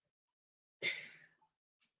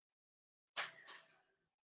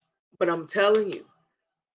 But I'm telling you,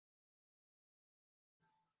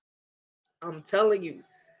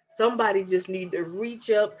 somebody just need to reach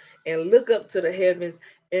up and look up to the heavens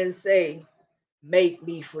and say, make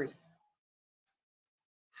me free.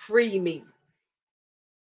 Free me.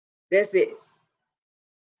 That's it.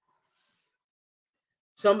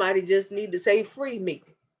 Somebody just need to say, free me.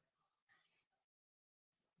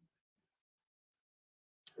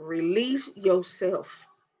 Release yourself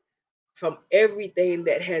from everything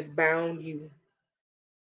that has bound you.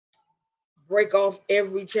 Break off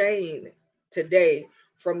every chain today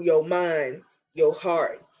from your mind, your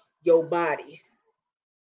heart, your body,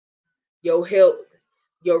 your health,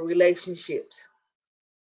 your relationships,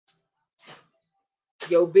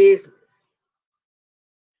 your business.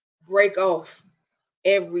 Break off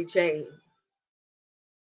every chain.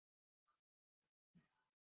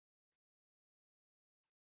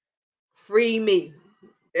 Free me.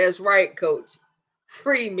 That's right, coach.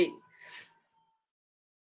 Free me.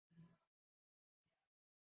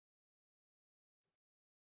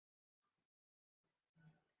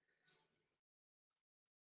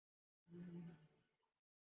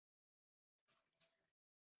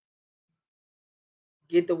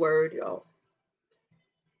 Get the word, y'all.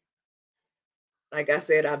 Like I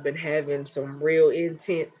said, I've been having some real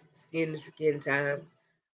intense skin to skin time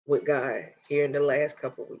with God here in the last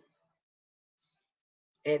couple of weeks.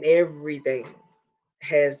 And everything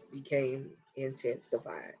has became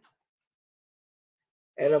intensified.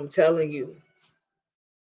 And I'm telling you,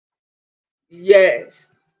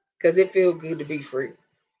 yes, because it feels good to be free.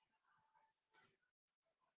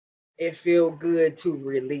 It feels good to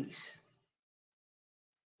release,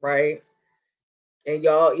 right? And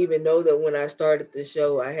y'all even know that when I started the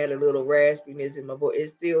show, I had a little raspiness in my voice.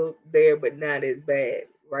 It's still there, but not as bad,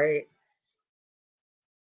 right?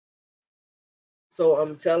 So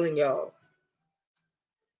I'm telling y'all,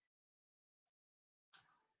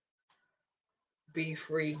 be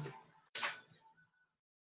free,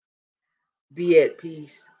 be at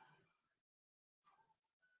peace,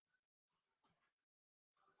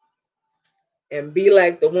 and be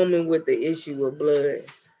like the woman with the issue of blood.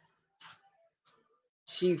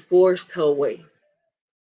 She forced her way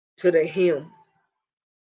to the hem.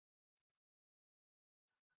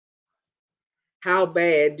 How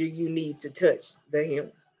bad do you need to touch the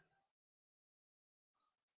hem?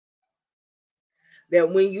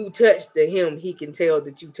 That when you touch the hem, he can tell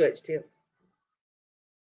that you touched him.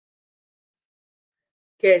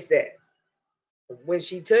 Catch that. When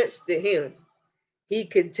she touched the hem, he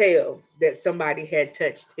could tell that somebody had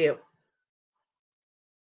touched him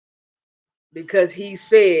because he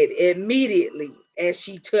said immediately as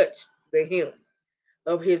she touched the hem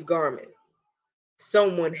of his garment,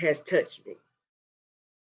 someone has touched me.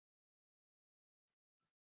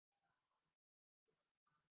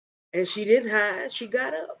 And she didn't hide, she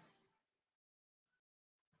got up.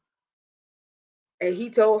 And he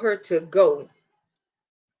told her to go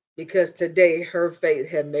because today her faith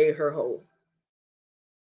had made her whole.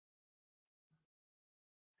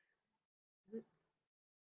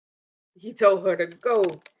 He told her to go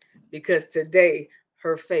because today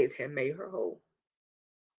her faith had made her whole.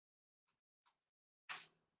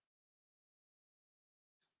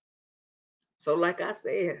 So, like I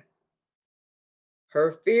said,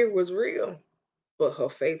 her fear was real, but her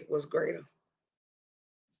faith was greater.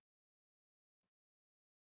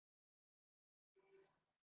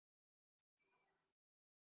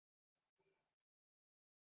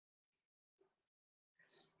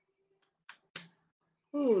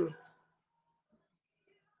 Ooh.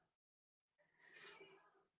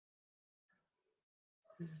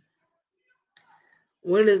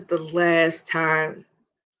 When is the last time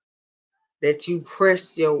that you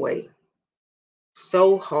pressed your way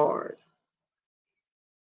so hard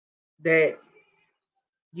that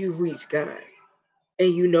you reached God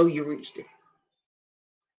and you know you reached it?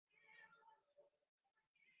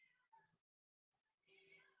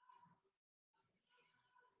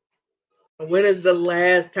 When is the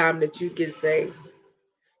last time that you can say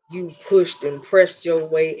you pushed and pressed your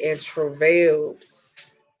way and travailed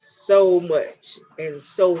so much and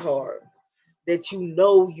so hard that you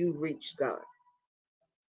know you reached God?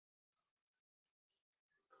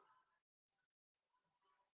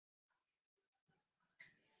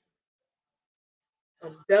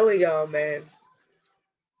 I'm telling y'all, man,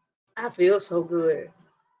 I feel so good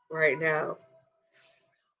right now.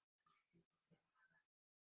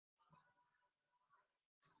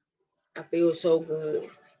 I feel so good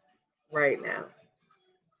right now.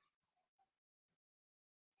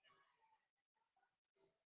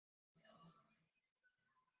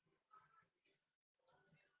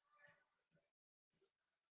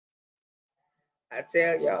 I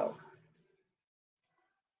tell y'all,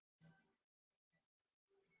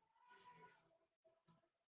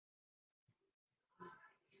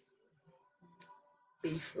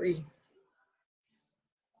 be free.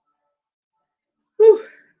 Whew.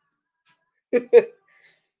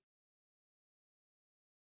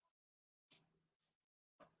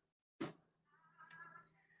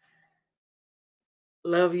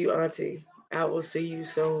 Love you, Auntie. I will see you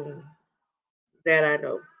soon. That I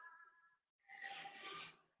know.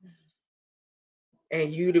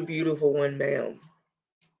 And you, the beautiful one, ma'am.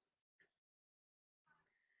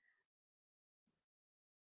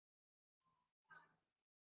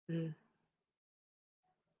 Mm.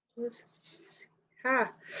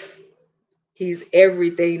 Ha. He's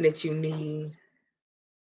everything that you need,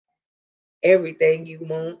 everything you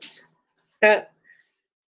want, ha,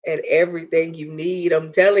 and everything you need.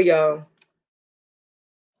 I'm telling y'all,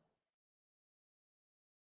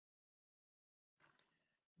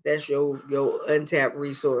 that's your untapped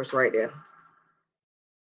resource right there.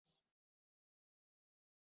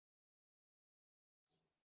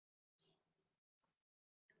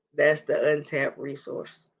 That's the untapped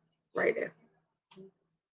resource right there.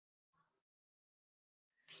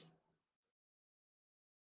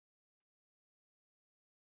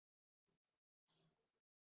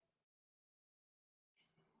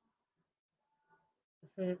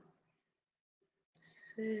 Mhm.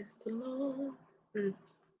 Says the Lord. Mm.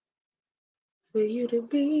 For you to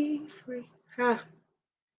be free. Ha.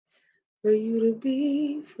 For you to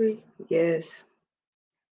be free. Yes.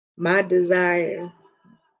 My desire,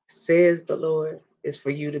 says the Lord, is for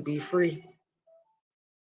you to be free.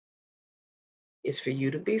 It's for you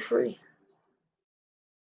to be free.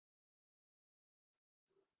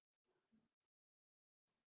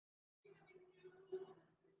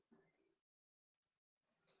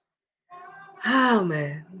 Oh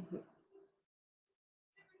man.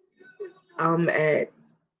 I'm at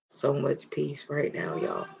so much peace right now,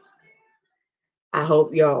 y'all. I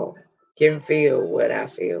hope y'all can feel what I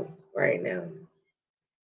feel right now.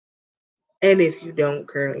 And if you don't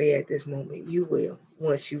currently at this moment, you will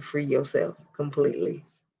once you free yourself completely.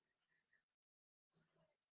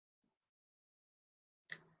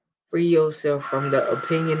 Free yourself from the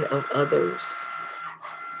opinion of others.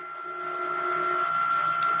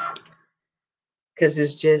 Because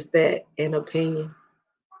it's just that, an opinion.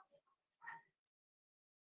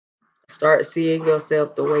 Start seeing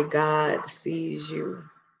yourself the way God sees you.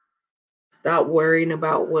 Stop worrying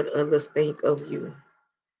about what others think of you.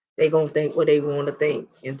 They gonna think what they want to think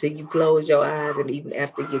until you close your eyes, and even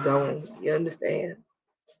after you're gone. You understand?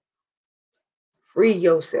 Free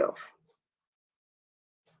yourself.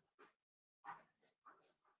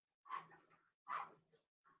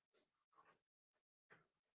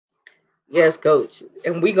 Yes, coach.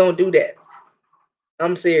 And we gonna do that.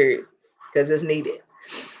 I'm serious. Because it's needed.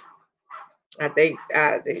 I think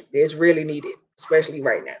it's really needed, especially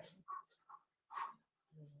right now.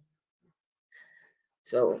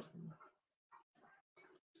 So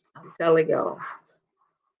I'm telling y'all,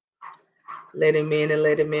 let him in and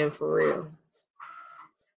let him in for real.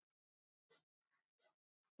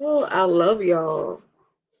 Oh, I love y'all.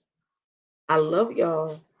 I love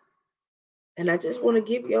y'all. And I just want to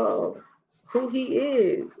give y'all who he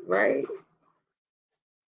is, right?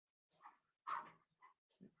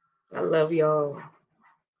 I love y'all.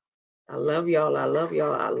 I love y'all. I love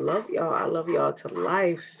y'all. I love y'all. I love y'all to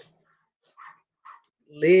life.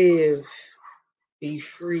 Live, be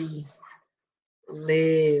free,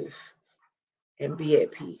 live, and be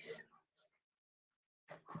at peace.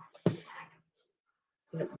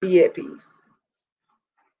 Be at peace.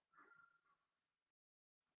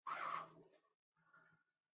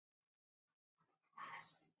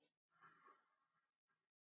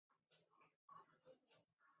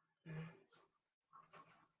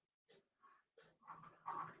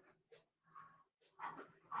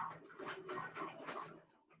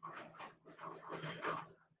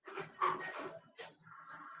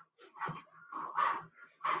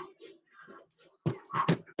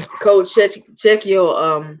 Coach, check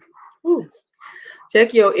your whew,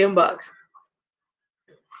 check your inbox.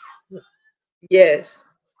 Yes,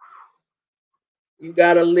 you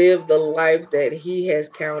gotta live the life that he has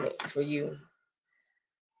counted for you.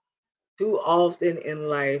 Too often in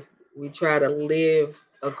life, we try to live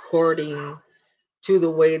according to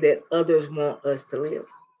the way that others want us to live.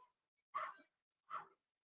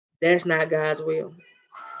 That's not God's will.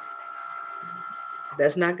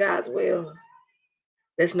 That's not God's will.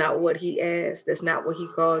 That's not what he asked. That's not what he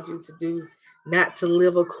called you to do. Not to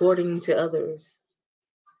live according to others,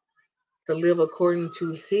 to live according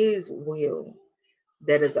to his will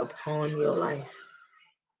that is upon your life.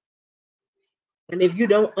 And if you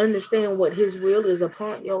don't understand what his will is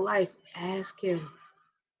upon your life, ask him.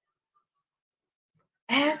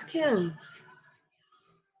 Ask him.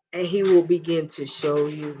 And he will begin to show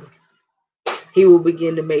you. He will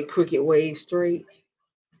begin to make crooked ways straight.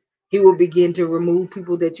 He will begin to remove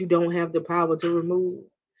people that you don't have the power to remove,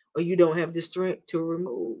 or you don't have the strength to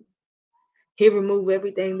remove. He'll remove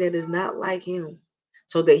everything that is not like him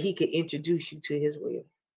so that he can introduce you to his will.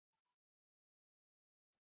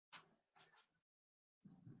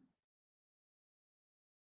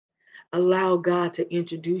 Allow God to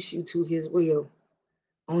introduce you to his will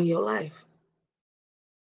on your life.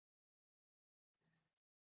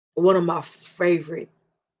 One of my favorite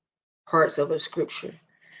parts of a scripture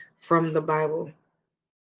from the Bible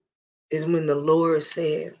is when the Lord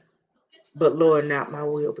said, "But Lord, not my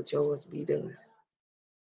will, but yours be done."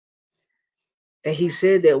 And he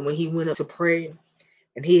said that when he went up to pray,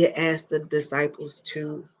 and he had asked the disciples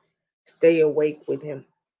to stay awake with him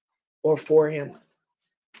or for him.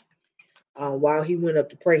 While he went up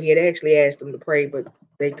to pray, he had actually asked them to pray, but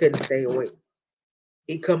they couldn't stay awake.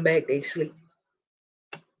 He come back, they sleep.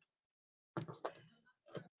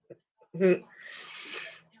 Mhm.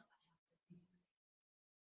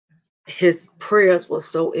 His prayers were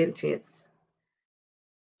so intense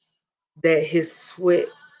that his sweat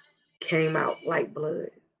came out like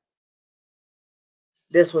blood.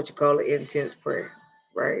 That's what you call an intense prayer,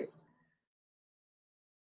 right?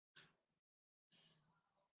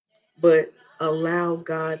 but allow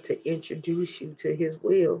God to introduce you to his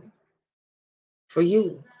will for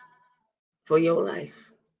you, for your life.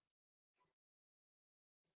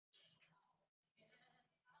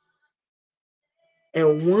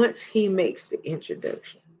 And once he makes the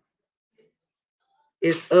introduction,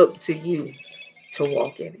 it's up to you to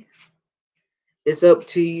walk in it. It's up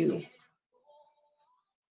to you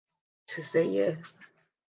to say yes.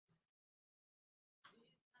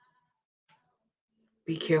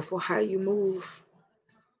 Be careful how you move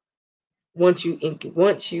once you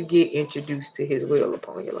get introduced to his will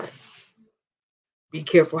upon your life. Be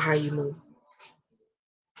careful how you move.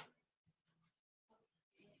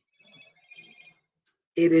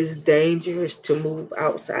 It is dangerous to move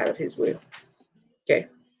outside of his will. Okay.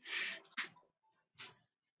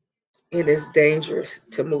 It is dangerous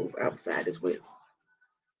to move outside his will.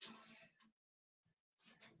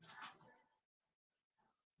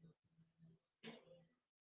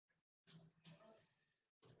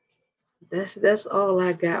 That's all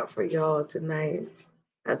I got for y'all tonight.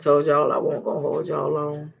 I told y'all I won't gonna hold y'all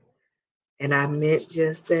long. And I meant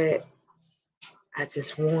just that. I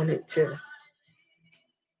just wanted to,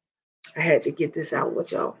 I had to get this out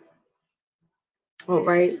with y'all. All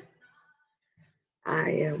right.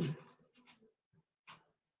 I am.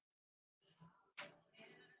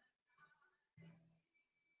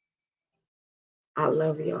 I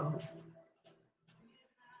love y'all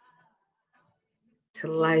to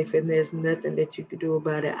life, and there's nothing that you can do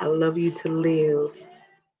about it. I love you to live.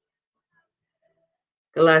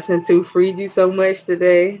 Colossians 2 freed you so much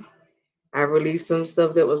today. I released some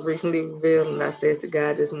stuff that was recently revealed, and I said to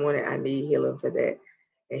God this morning, I need healing for that.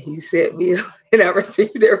 And he set me up, and I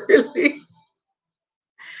received it relief.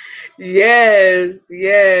 Yes,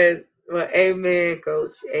 yes. Well, amen,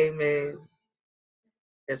 coach. Amen.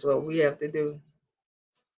 That's what we have to do.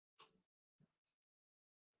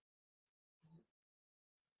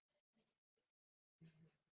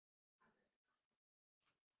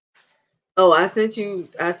 Oh, I sent you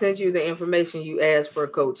the information you asked for,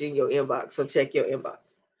 coach, in your inbox. So check your inbox.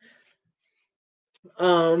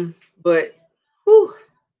 But whew,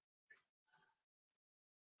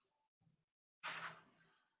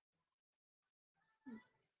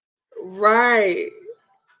 right.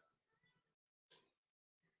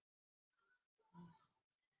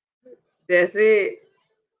 That's it.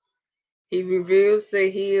 He reveals to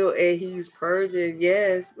heal and he's purging.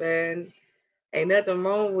 Yes, man. Ain't nothing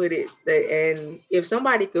wrong with it. And if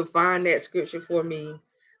somebody could find that scripture for me,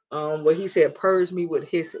 where he said, purge me with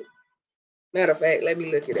hyssop. Matter of fact, let me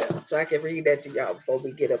look it up so I can read that to y'all before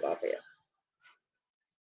we get up off here.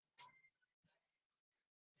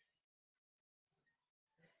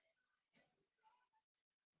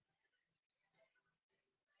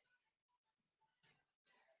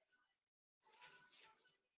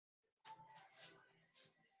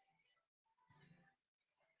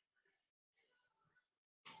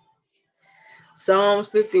 Psalms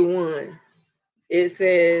 51. It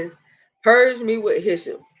says, purge me with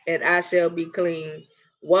hyssop, and I shall be clean.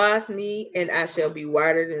 Wash me, and I shall be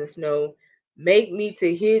whiter than snow. Make me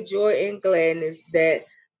to hear joy and gladness, that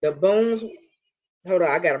the bones. Hold on,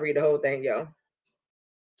 I gotta read the whole thing, y'all.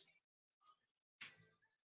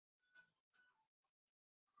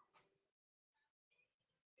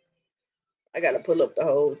 I gotta pull up the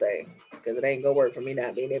whole thing because it ain't gonna work for me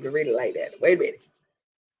not being able to read it like that. Wait a minute.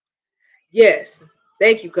 Yes,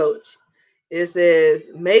 thank you, coach. It says,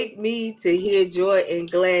 make me to hear joy and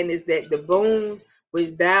gladness, that the bones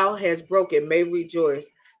which thou hast broken may rejoice.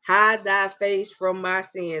 Hide thy face from my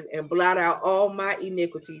sins and blot out all my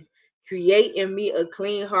iniquities. Create in me a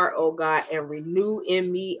clean heart, O God, and renew in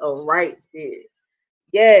me a right spirit.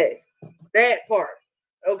 Yes, that part.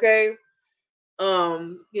 Okay.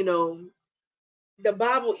 You know, the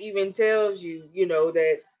Bible even tells you,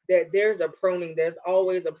 that there's a pruning. There's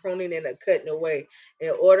always a pruning and a cutting away. In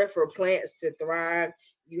order for plants to thrive,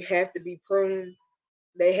 you have to be pruned.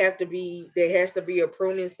 There has to be a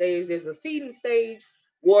pruning stage. There's a seeding stage,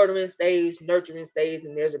 watering stage, nurturing stage,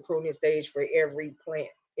 and there's a pruning stage for every plant,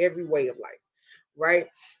 every way of life, right?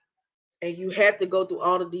 And you have to go through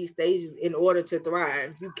all of these stages in order to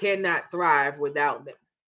thrive. You cannot thrive without them.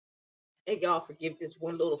 And y'all forgive this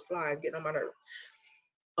one little fly is getting on my nerve.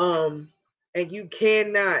 And you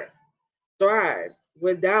cannot thrive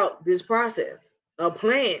without this process. A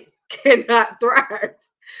plant cannot thrive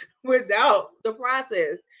without the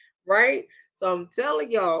process, right? So I'm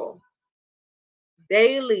telling y'all,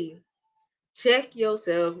 daily, check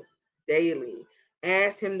yourself daily.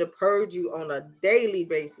 Ask him to purge you on a daily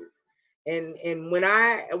basis. And when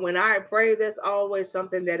I pray, that's always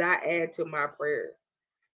something that I add to my prayer.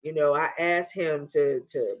 I asked him to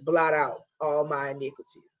blot out all my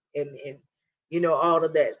iniquities and all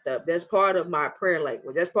of that stuff. That's part of my prayer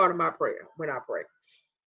language. That's part of my prayer when I pray.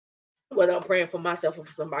 Whether I'm praying for myself or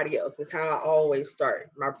for somebody else, that's how I always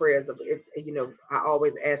start my prayers. I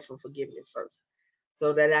always ask for forgiveness first,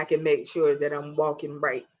 so that I can make sure that I'm walking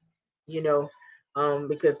right. You know,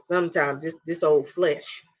 because sometimes this old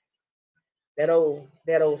flesh, that old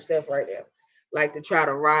stuff right there, like to try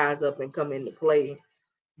to rise up and come into play,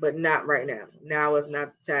 but not right now. Now is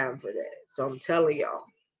not the time for that. So I'm telling y'all,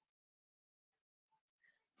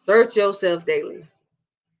 search yourself daily,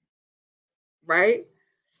 right?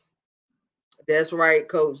 That's right,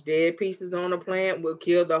 coach. Dead pieces on a plant will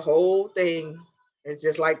kill the whole thing. It's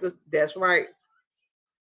just like this. That's right.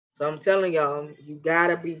 So I'm telling y'all, you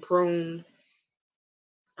gotta be pruned.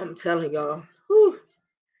 I'm telling y'all, whew,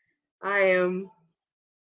 I am.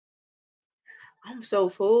 I'm so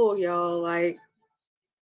full, y'all. Like,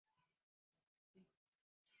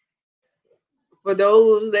 for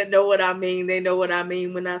those that know what I mean, they know what I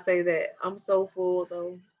mean when I say that. I'm so full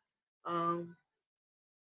though. Um,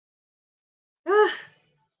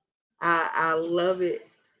 I love it.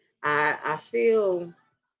 I feel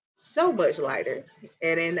so much lighter,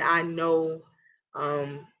 and then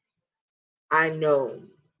um, I know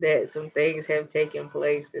that some things have taken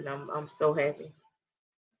place, and I'm so happy.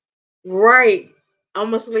 Right. I'm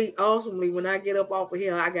gonna sleep awesomely when I get up off of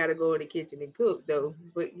here. I gotta go in the kitchen and cook though.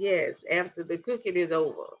 But yes, after the cooking is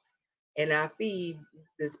over and I feed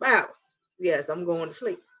the spouse, yes, I'm going to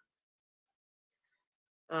sleep.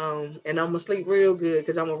 And I'm gonna sleep real good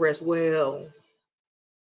because I'm gonna rest well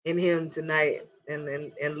in him tonight and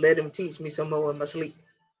let him teach me some more in my sleep.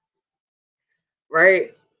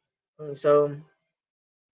 Right? And so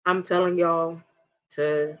I'm telling y'all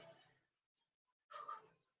to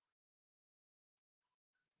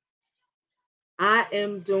I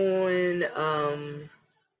am doing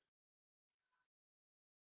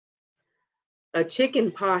a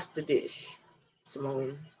chicken pasta dish,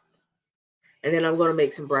 Simone. And then I'm gonna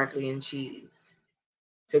make some broccoli and cheese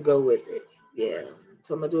to go with it. Yeah.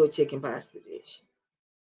 So I'm gonna do a chicken pasta dish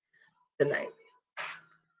tonight.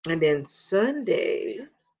 And then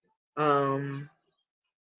um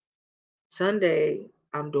Sunday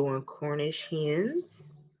I'm doing Cornish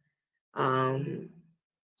hens, um,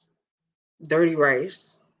 dirty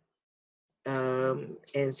rice, and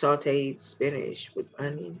sauteed spinach with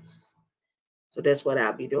onions. So that's what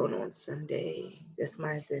I'll be doing on Sunday. That's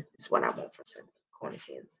what I want for Sunday, Cornish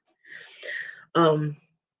hens. Um,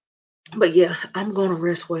 but yeah, I'm gonna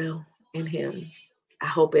rest well in him. I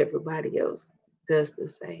hope everybody else does the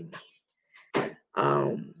same.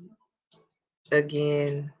 Um,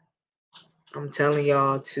 Again, I'm telling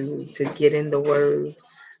y'all to get in the word,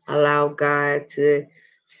 allow God to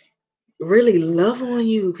really love on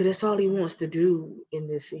you, because that's all he wants to do in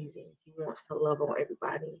this season. He wants to love on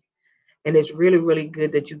everybody. And it's really, really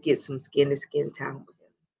good that you get some skin to skin time with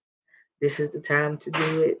him. This is the time to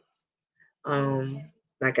do it. Um,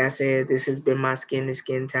 like I said, this has been my skin to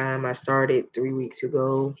skin time. I started 3 weeks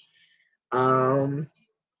ago. Um,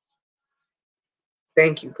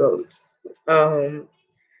 Thank you, coach. Um,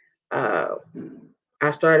 uh,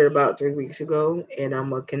 I started about 3 weeks ago, and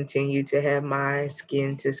I'm gonna continue to have my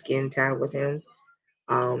skin to skin time with him.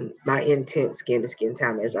 My intense skin to skin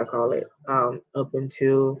time, as I call it, up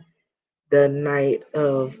until the night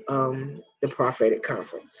of the prophetic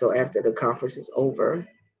conference. So after the conference is over,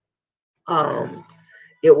 um,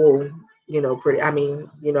 it will, pretty. I mean,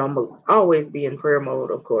 I'm gonna always be in prayer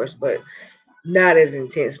mode, of course, but not as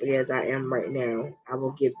intensely as I am right now. I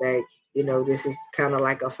will get back. This is kind of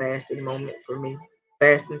like a fasting moment for me,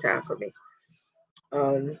 fasting time for me.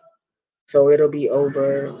 Um, so it'll be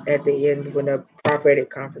over at the end when the prophetic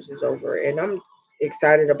conference is over, and I'm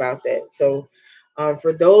excited about that. So,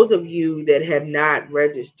 for those of you that have not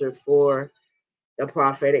registered for the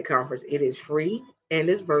prophetic conference, it is free and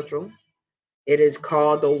it's virtual. It is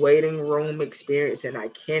called the Waiting Room Experience, and I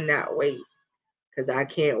cannot wait because I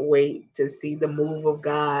can't wait to see the move of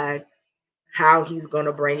God, how He's going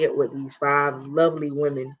to bring it with these 5 lovely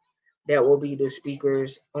women that will be the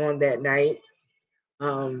speakers on that night.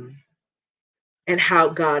 Um, and how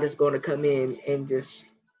God is going to come in and just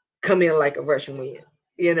come in like a rushing wind,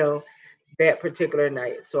 you know, that particular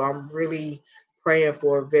night. So I'm really praying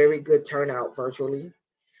for a very good turnout virtually.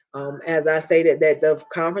 As I stated, that the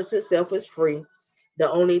conference itself is free.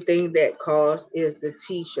 The only thing that costs is the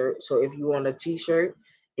T-shirt. So if you want a T-shirt,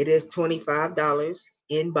 it is $25.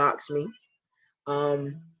 Inbox me,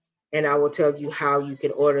 um, and I will tell you how you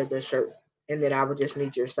can order the shirt. And then I will just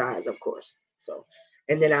need your size, of course. So,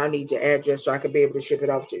 and then I'll need your address so I can be able to ship it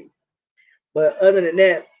off to you. But other than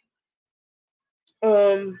that,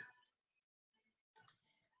 Um,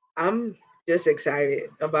 I'm just excited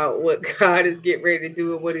about what God is getting ready to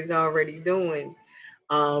do and what He's already doing.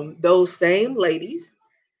 Those same ladies,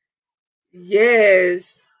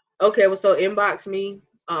 yes. Okay, well, so inbox me,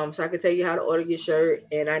 so I can tell you how to order your shirt,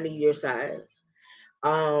 and I need your size.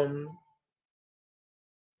 Um,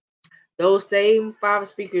 those same five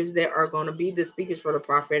speakers that are going to be the speakers for the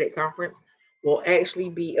prophetic conference will actually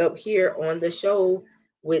be up here on the show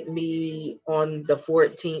with me on the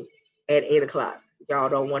 14th at 8 o'clock. Y'all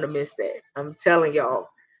don't want to miss that. I'm telling y'all,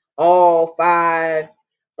 all five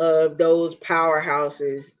of those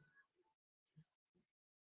powerhouses,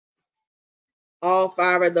 all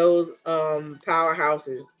five of those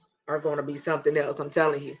powerhouses are going to be something else. I'm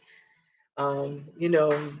telling you. You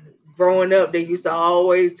know, growing up, they used to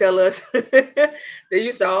always tell us, when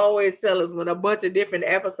a bunch of different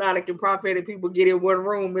apostolic and prophetic people get in one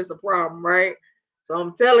room, it's a problem, right? So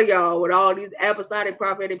I'm telling y'all, when all these apostolic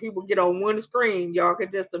prophetic people get on one screen, y'all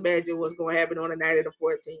can just imagine what's going to happen on the night of the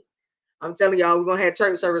 14th. I'm telling y'all, we're going to have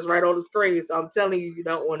church service right on the screen. So I'm telling you, you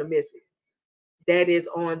don't want to miss it. That is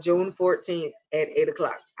on June 14th at 8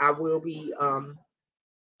 o'clock. I will be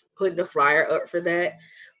putting the flyer up for that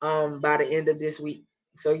by the end of this week.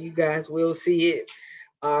 So you guys will see it.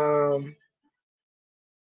 Um,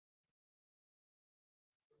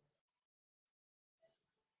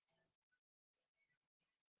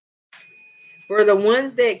 for the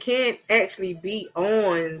ones that can't actually be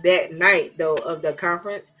on that night though of the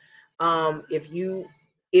conference, if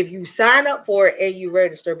you sign up for it and you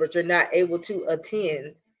register but you're not able to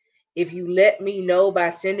attend, if you let me know by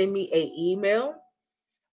sending me a email,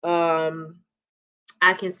 um,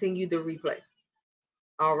 I can send you the replay.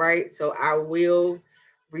 All right. So I will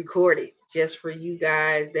record it just for you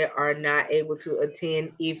guys that are not able to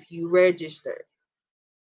attend if you register.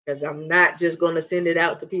 Because I'm not just going to send it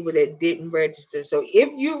out to people that didn't register. So if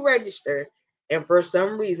you register and for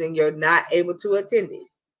some reason you're not able to attend it,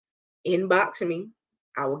 inbox me.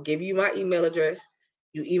 I will give you my email address.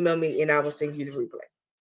 You email me and I will send you the replay.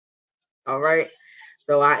 All right.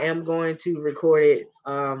 So I am going to record it,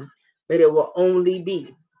 but it will only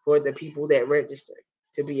be for the people that register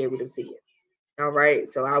to be able to see it. All right.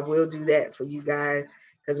 So I will do that for you guys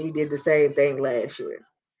because we did the same thing last year.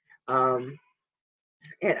 Um,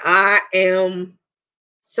 and I am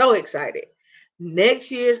so excited.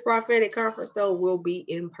 Next year's prophetic conference, though, will be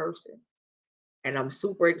in person. And I'm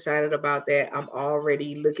super excited about that. I'm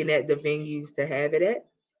already looking at the venues to have it at.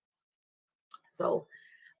 So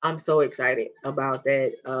I'm so excited about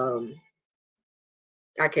that.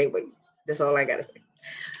 I can't wait. That's all I got to say.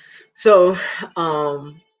 So,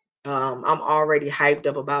 I'm already hyped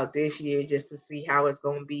up about this year just to see how it's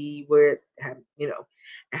going to be, and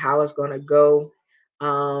how it's going to go.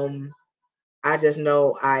 Um, I just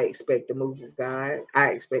know I expect the move of God. I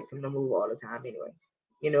expect him to move all the time anyway.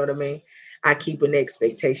 You know what I mean? I keep an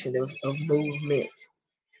expectation of movement.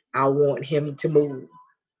 I want him to move,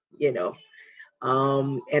 you know.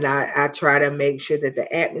 And I try to make sure that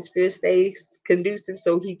the atmosphere stays conducive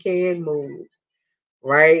so he can move,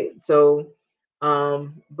 right? So,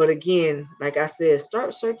 but again, like I said,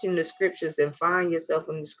 start searching the scriptures and find yourself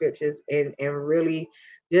in the scriptures and really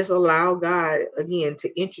just allow God again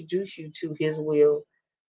to introduce you to his will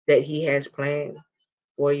that he has planned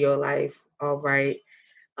for your life. All right.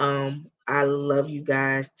 I love you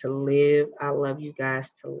guys to live. I love you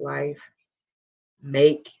guys to life.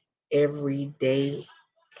 Make every day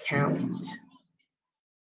count.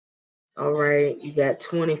 All right. You got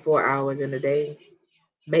 24 hours in a day.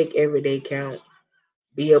 Make every day count.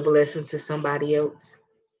 Be a blessing to somebody else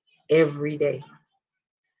every day.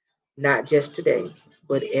 Not just today,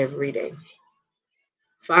 but every day.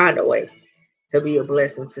 Find a way to be a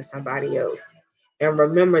blessing to somebody else. And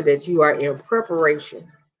remember that you are in preparation.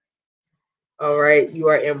 All right. You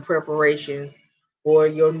are in preparation for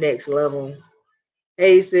your next level.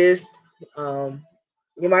 Hey, sis. Um,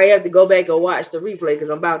 you might have to go back and watch the replay because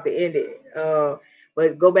I'm about to end it.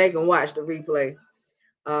 But go back and watch the replay.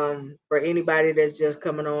 For anybody that's just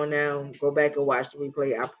coming on now, go back and watch the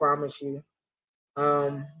replay. I promise you,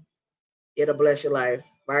 um, it'll bless your life,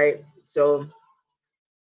 right? So,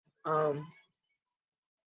 um,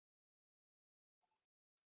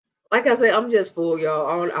 like I said, I'm just full,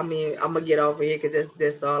 y'all. I'm gonna get off of here because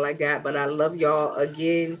that's all I got. But I love y'all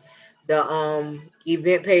again. The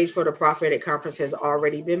event page for the prophetic conference has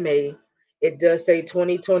already been made. It does say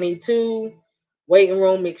 2022 waiting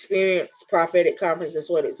room experience prophetic conference. That's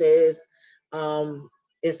what it says.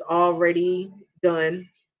 It's already done.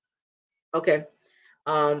 Okay.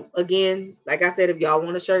 Again, like I said, if y'all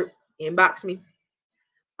want a shirt, inbox me.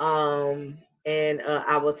 and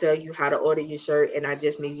I will tell you how to order your shirt, and I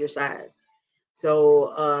just need your size.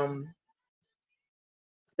 So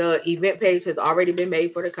the event page has already been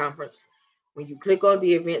made for the conference. When you click on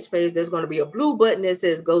the events page, there's going to be a blue button that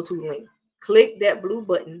says go to link. Click that blue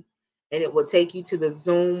button and it will take you to the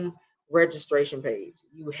Zoom registration page.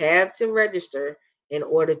 You have to register in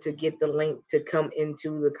order to get the link to come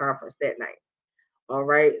into the conference that night. All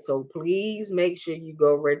right. So please make sure you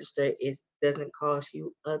go register. It doesn't cost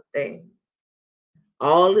you a thing.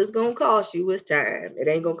 All it's going to cost you is time. It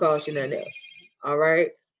ain't going to cost you nothing else. All right.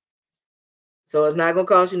 So it's not going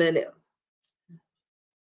to cost you nothing else.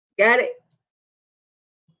 Got it?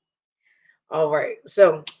 All right.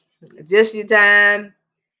 So just your time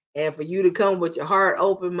and for you to come with your heart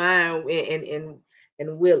open, mind, and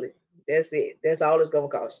willing. That's it. That's all it's gonna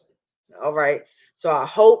cost you. All right. So I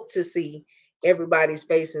hope to see everybody's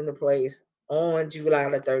face in the place on July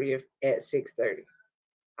the 30th at 6:30.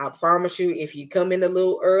 I promise you, if you come in a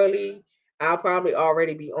little early, I'll probably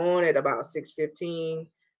already be on at about 6:15,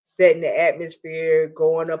 setting the atmosphere,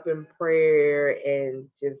 going up in prayer, and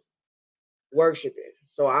just worshiping.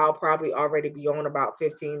 So I'll probably already be on about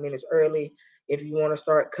 15 minutes early. If you want to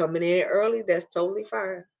start coming in early, that's totally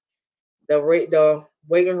fine. The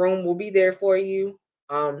waiting room will be there for you,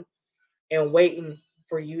 and waiting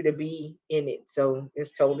for you to be in it. So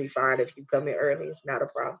it's totally fine if you come in early. It's not a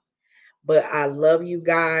problem. But I love you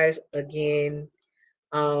guys again,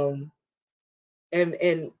 um,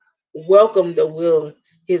 and welcome the will,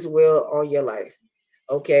 His will on your life.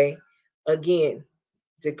 Okay, again,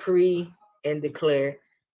 decree and declare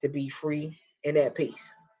to be free and at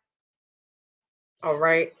peace. All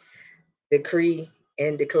right. Decree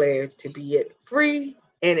and declare to be at free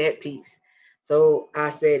and at peace. So I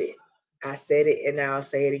said it. I said it and I'll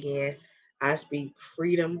say it again. I speak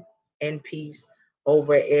freedom and peace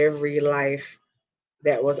over every life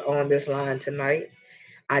that was on this line tonight.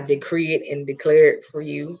 I decree it and declare it for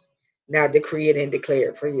you. Now decree it and declare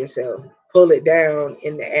it for yourself. Pull it down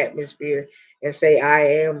in the atmosphere and say, I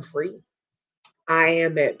am free. I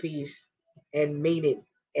am at peace, and mean it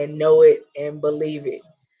and know it and believe it.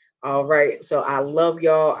 All right. So I love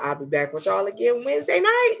y'all. I'll be back with y'all again Wednesday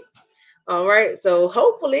night. All right. So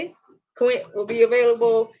hopefully Quint will be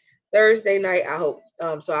available Thursday night. I hope.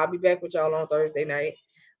 So I'll be back with y'all on Thursday night.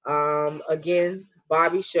 Again,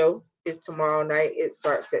 Bobby's show is tomorrow night. It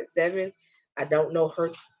starts at 7. I don't know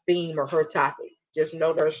her theme or her topic. Just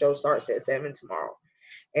know that her show starts at 7 tomorrow.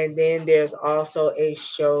 And then there's also a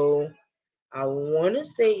show, I want to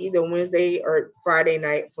say either Wednesday or Friday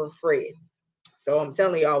night for Fred. So I'm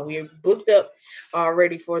telling y'all, we're booked up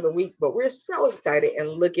already for the week, but we're so excited and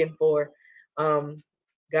looking for um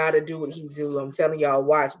God to do what He do. I'm telling y'all,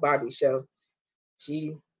 watch Bobby's show.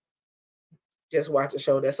 She just watch the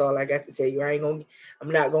show. That's all I got to tell you. I'm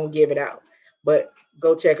not gonna give it out, but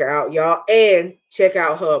go check her out, y'all, and check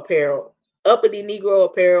out her apparel, Uppity Negro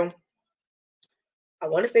Apparel. I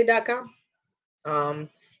want to say .com.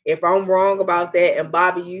 If I'm wrong about that, and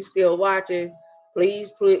Bobby, you still watching, please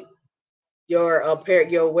put your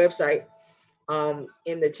website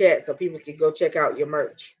in the chat so people can go check out your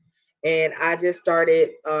merch. And I just started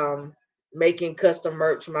making custom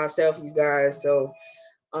merch myself, you guys. So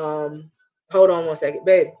hold on one second,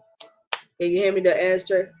 babe. Can you hand me the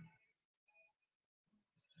ashtray?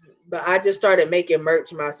 But I just started making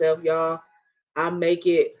merch myself, y'all. I make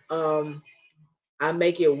it I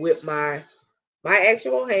make it with my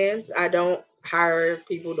actual hands. I don't hire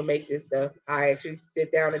people to make this stuff. I actually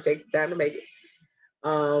sit down and take the time to make it.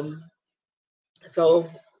 Um so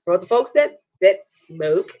for the folks that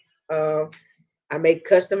smoke, I make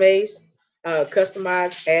customized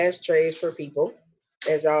ashtrays for people,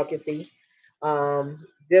 as y'all can see.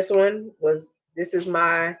 This is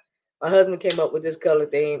my husband came up with this color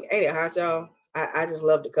theme. Ain't it hot, y'all? I just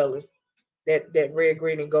love the colors. That red,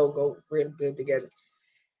 green, and gold go really good together.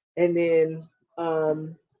 And then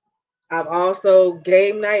I've also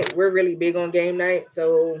game night. We're really big on game night,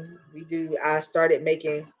 so I started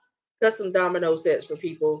making custom domino sets for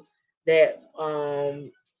people that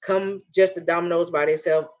come just the dominoes by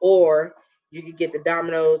themselves, or you can get the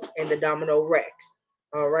dominoes and the domino racks.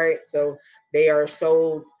 All right, so they are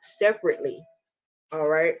sold separately. All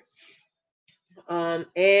right,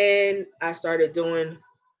 and I started doing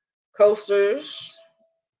coasters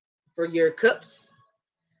for your cups.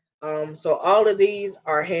 So all of these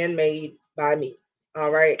are handmade by me.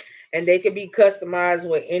 All right, and they can be customized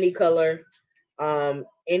with any color,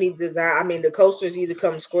 any design. I mean, the coasters either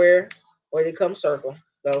come square or they come circle.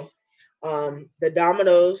 So, the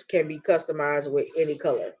dominoes can be customized with any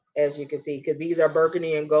color, as you can see, because these are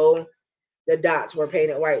burgundy and gold. The dots were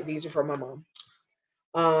painted white. These are from my mom.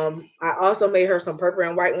 I also made her some purple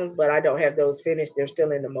and white ones, but I don't have those finished. They're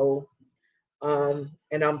still in the mold.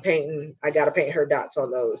 And I'm painting. I gotta paint her dots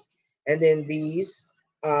on those. And then these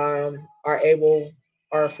are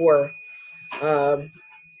for um,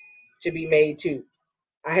 to be made too.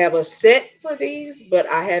 I have a set for these, but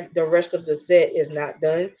I have the rest of the set is not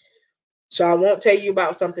done. So I won't tell you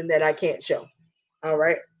about something that I can't show. All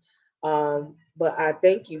right. But I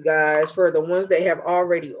thank you guys for the ones that have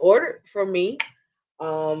already ordered from me.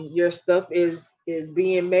 Your stuff is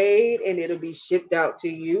being made and it'll be shipped out to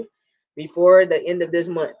you before the end of this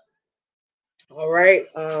month. All right.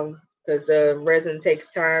 Because the resin takes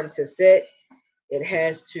time to set. It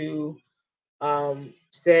has to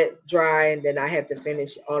set, dry, and then I have to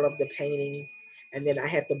finish all of the painting, and then I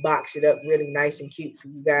have to box it up really nice and cute for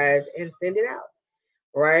you guys and send it out.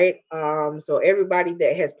 Right. So everybody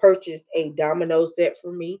that has purchased a domino set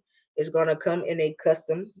for me is gonna come in a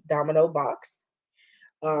custom domino box.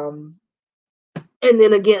 Um, and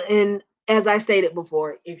then again, and as I stated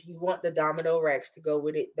before, if you want the domino racks to go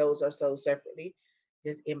with it, those are sold separately.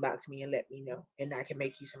 Just inbox me and let me know, and I can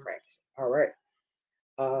make you some racks. All right.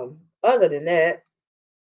 Other than that,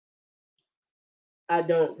 I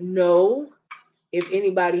don't know if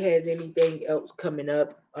anybody has anything else coming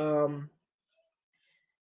up.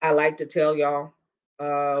 I like to tell y'all,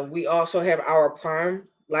 we also have our Prime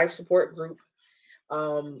Life Support Group,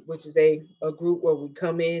 which is a group where we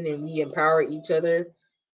come in and we empower each other,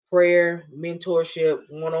 prayer, mentorship,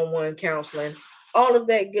 one-on-one counseling, all of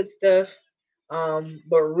that good stuff.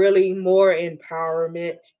 But really more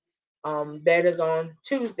empowerment. That is on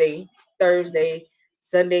Tuesday, Thursday,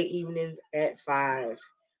 Sunday evenings at 5.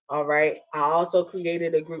 All right. I also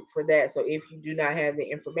created a group for that. So if you do not have the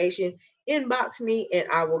information, inbox me and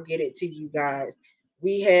I will get it to you guys.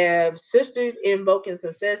 We have Sisters Invoking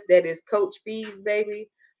Success. That is Coach Fees, baby.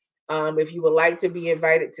 If you would like to be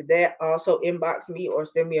invited to that, also inbox me or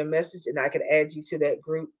send me a message and I can add you to that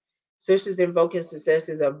group. Sisters Invoking Success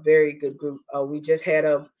is a very good group. We just had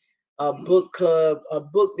a book club, a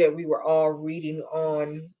book that we were all reading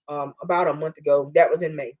on about a month ago. That was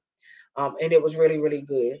in May. And it was really, really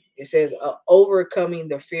good. It says Overcoming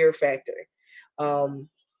the Fear Factor. Um,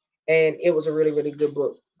 and it was a really, really good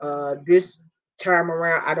book. This time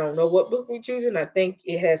around, I don't know what book we're choosing. I think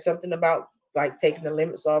it has something about like taking the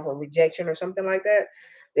limits off or rejection or something like that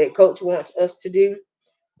that Coach wants us to do.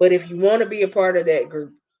 But if you want to be a part of that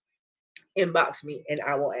group, inbox me and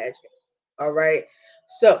I will add you. All right.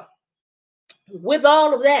 So with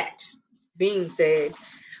all of that being said,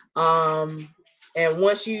 um, and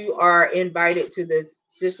once you are invited to the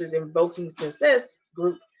Sisters Invoking Success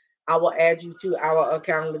group, I will add you to our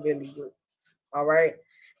accountability group. All right.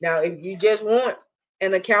 Now, if you just want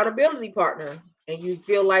an accountability partner and you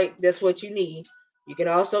feel like that's what you need, you can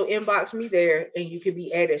also inbox me there and you can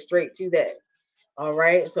be added straight to that. All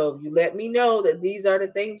right. So if you let me know that these are the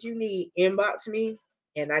things you need, inbox me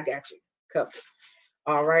and I got you covered.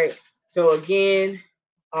 All right. So again,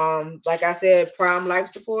 like I said, Prime Life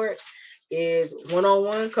Support is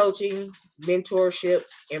one-on-one coaching, mentorship,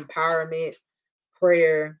 empowerment,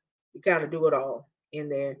 prayer. You kind of do it all in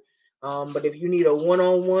there. But if you need a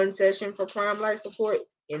one-on-one session for Prime Life Support,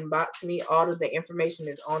 inbox me. All of the information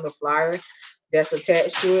is on the flyer that's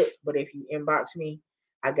attached to it. But if you inbox me,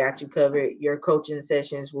 I got you covered. Your coaching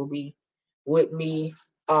sessions will be with me.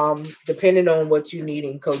 Depending on what you need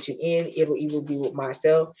in coaching it'll either be with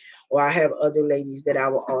myself or I have other ladies that I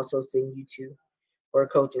will also send you to for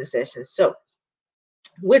coaching sessions. So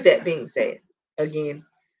with that being said, again,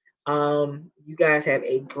 you guys have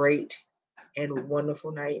a great and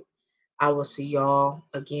wonderful night. I will see y'all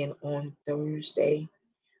again on Thursday.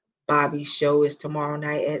 Bobby's show is tomorrow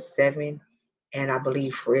night at 7. And I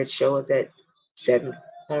believe Fred's show is at 7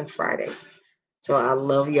 on Friday. So I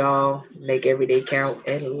love y'all. Make every day count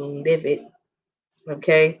and live it.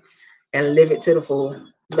 Okay? And live it to the full.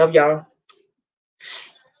 Love y'all.